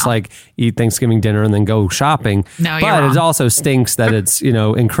they can just eat Thanksgiving dinner and then go shopping. No, you're but wrong. it also stinks that it's,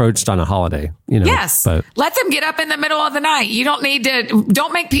 encroached on a holiday. Yes. But let them get up in the middle of the night. You don't need to,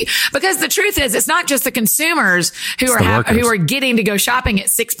 don't make people, because the truth is it's not just the consumers who are getting to go shopping at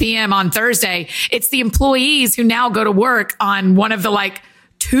 6 p.m. on Thursday. It's the employees who now go to work on one of the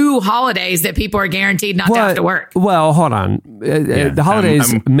 2 holidays that people are guaranteed not to have to work. Well, hold on. The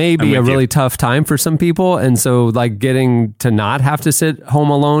holidays may be a really tough time for some people. And so getting to not have to sit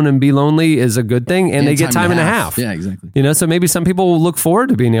home alone and be lonely is a good thing. And they get time and a half. Yeah, exactly. So maybe some people will look forward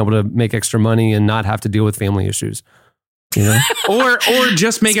to being able to make extra money and not have to deal with family issues. Or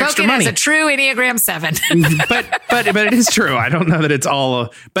just make extra money. As a true Enneagram 7. but it is true. I don't know that it's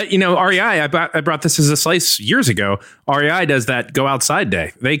all. But REI, I brought this as a slice years ago. REI does that go outside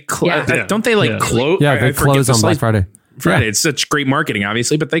day. They don't they close? Yeah, they close on Black Friday. Friday. It's such great marketing,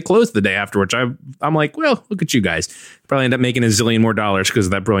 obviously, but they close the day after, which I'm like, well, look at you guys. Probably end up making a zillion more dollars because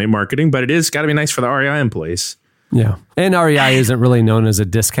of that brilliant marketing. But it is got to be nice for the REI employees. Yeah. And REI isn't really known as a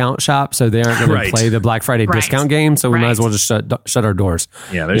discount shop, so they aren't going to play the Black Friday discount game, so we might as well just shut our doors.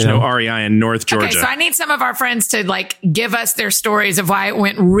 Yeah, there's no REI in North Georgia. Okay, so I need some of our friends to give us their stories of why it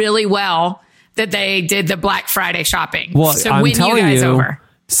went really well that they did the Black Friday shopping. Well, so I'm win telling you guys over.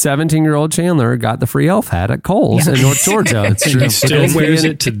 17-year-old Chandler got the free elf hat at Kohl's in North Georgia. It's true. He still wears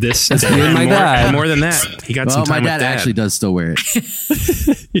it to this day. My dad. More than that, he got some time my dad with Dad. actually does still wear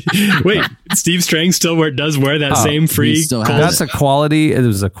it. Wait, Steve Strang does wear that same free still Kohl's? has That's it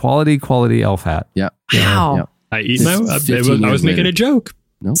was a quality elf hat. Yep. Wow. Yep. I eat my. I 15 was years making later. a joke.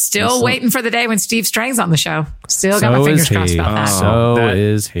 Nope. Still waiting for the day when Steve Strang's on the show. Still got So my fingers is he. crossed about that. So that-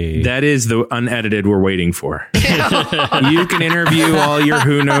 is he. That is the unedited we're waiting for. You can interview all your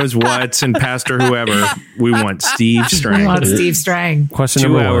who knows whats and pastor whoever. We want Steve Strang. We want Steve Strang. Question 2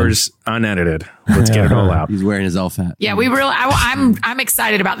 number 1. hours unedited. Let's get it all out. He's wearing his elf hat. Yeah, I'm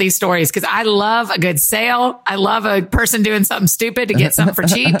excited about these stories because I love a good sale. I love a person doing something stupid to get something for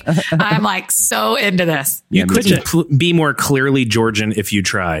cheap. I'm so into this. You couldn't be more clearly Georgian if you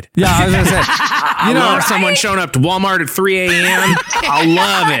tried. Yeah, I was going to say. I love someone showing up to Walmart at 3 a.m. I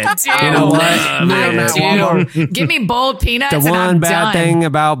love it. I do. Give me bold peanuts. The and one I'm bad done. thing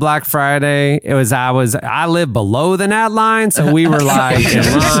about Black Friday, I live below the gnat line, so we were in line,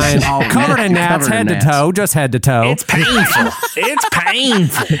 covered in gnats, Covered in head to gnats. toe, just head to toe. It's painful. It's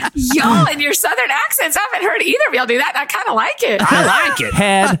painful. Y'all and your southern accents. I haven't heard either of y'all do that. I kind of like it. I like it.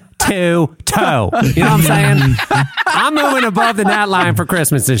 Head to toe. You know what I'm saying? I'm moving above the gnat line for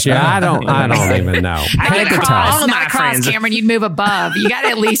Christmas this year. I don't even know. Head to toe. Not across, Cameron. You'd move above. You got to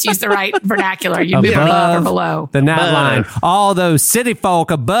at least use the right vernacular. You'd move above or below. The gnat line. All those city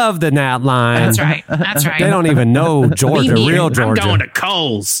folk above the gnat line. That's right. That's right. They don't even know Georgia, real Georgia. I'm going to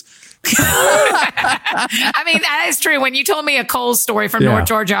Coles. I mean, that is true. When you told me a Coles story from North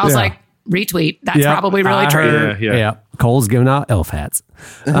Georgia, I was like, retweet. That's probably really true. Yeah. Cole's giving out elf hats.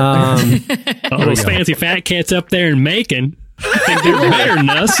 All those fancy fat cats up there in Macon. I think they're better than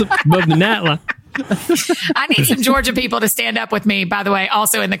us above the gnat line. I need some Georgia people to stand up with me, by the way,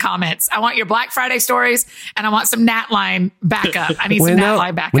 also in the comments. I want your Black Friday stories and I want some gnat line backup. I need some gnat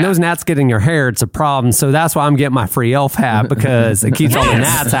line backup. When those gnats get in your hair, it's a problem. So that's why I'm getting my free elf hat, because it keeps all the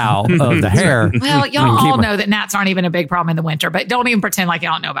gnats out of the hair. Well, y'all all know that gnats aren't even a big problem in the winter, but don't even pretend like you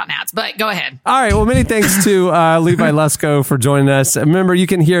don't know about gnats. But go ahead. All right. Well, many thanks to Levi Lusko for joining us. Remember, you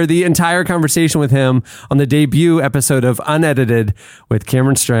can hear the entire conversation with him on the debut episode of Unedited with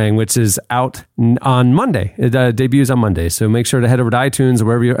Cameron Strang, which is out on Monday. It debuts on Monday. So make sure to head over to iTunes or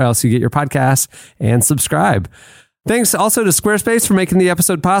wherever else you get your podcasts and subscribe. Thanks also to Squarespace for making the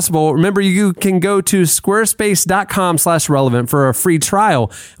episode possible. Remember, you can go to squarespace.com/relevant for a free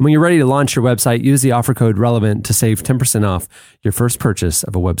trial. And when you're ready to launch your website, use the offer code relevant to save 10% off your first purchase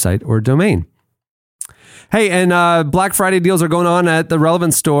of a website or domain. Hey, and Black Friday deals are going on at the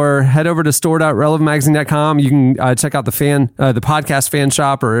Relevant Store. Head over to store.relevantmagazine.com. You can check out the podcast fan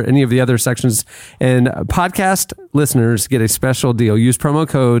shop or any of the other sections. And podcast listeners get a special deal. Use promo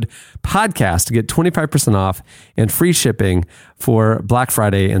code podcast to get 25% off and free shipping for Black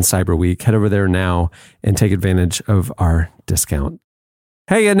Friday and Cyber Week. Head over there now and take advantage of our discount.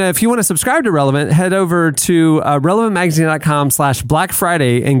 Hey, and if you want to subscribe to Relevant, head over to relevantmagazine.com/Black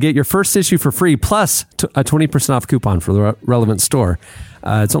Friday and get your first issue for free, plus a 20% off coupon for the Relevant Store.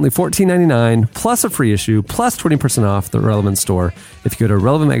 It's only $14.99 plus a free issue plus 20% off the Relevant Store if you go to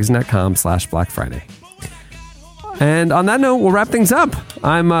relevantmagazine.com/Black Friday. And on that note, we'll wrap things up.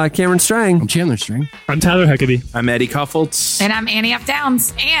 I'm Cameron Strang. I'm Chandler Strang. I'm Tyler Huckabee. I'm Eddie Koffoltz. And I'm Annie F.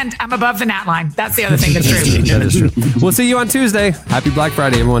 Downs. And I'm above the gnat line. That's the other thing that's true. That is true. We'll see you on Tuesday. Happy Black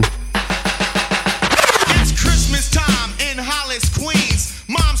Friday, everyone. It's Christmas time in Hollis, Queens.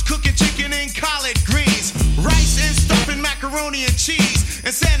 Mom's cooking chicken and collard greens, rice and stuffing macaroni and cheese,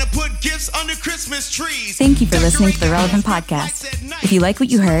 and Santa put gifts under Christmas trees. Thank you for listening to the Relevant Podcast. If you like what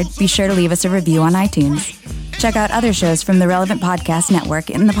you heard, be sure to leave us a review on iTunes. Check out other shows from the Relevant Podcast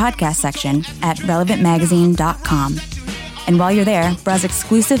Network in the podcast section at relevantmagazine.com. And while you're there, browse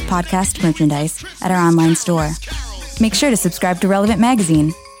exclusive podcast merchandise at our online store. Make sure to subscribe to Relevant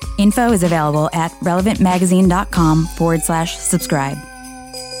Magazine. Info is available at relevantmagazine.com/subscribe.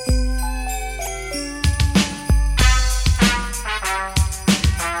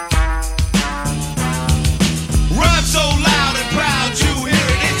 Rhyme so loud and proud you hear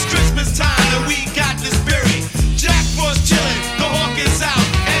it. It's Christmas time and we got the spirit. Jack Frost chilling, the hawk is out,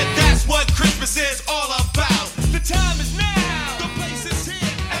 and that's what Christmas is all about. The time is now, the place is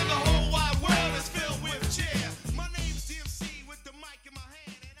here, and the whole wide world is filled with cheer. My name's DMC with the mic in my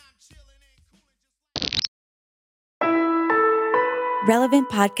hand, and I'm chilling and cooling. Relevant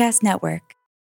Podcast Network.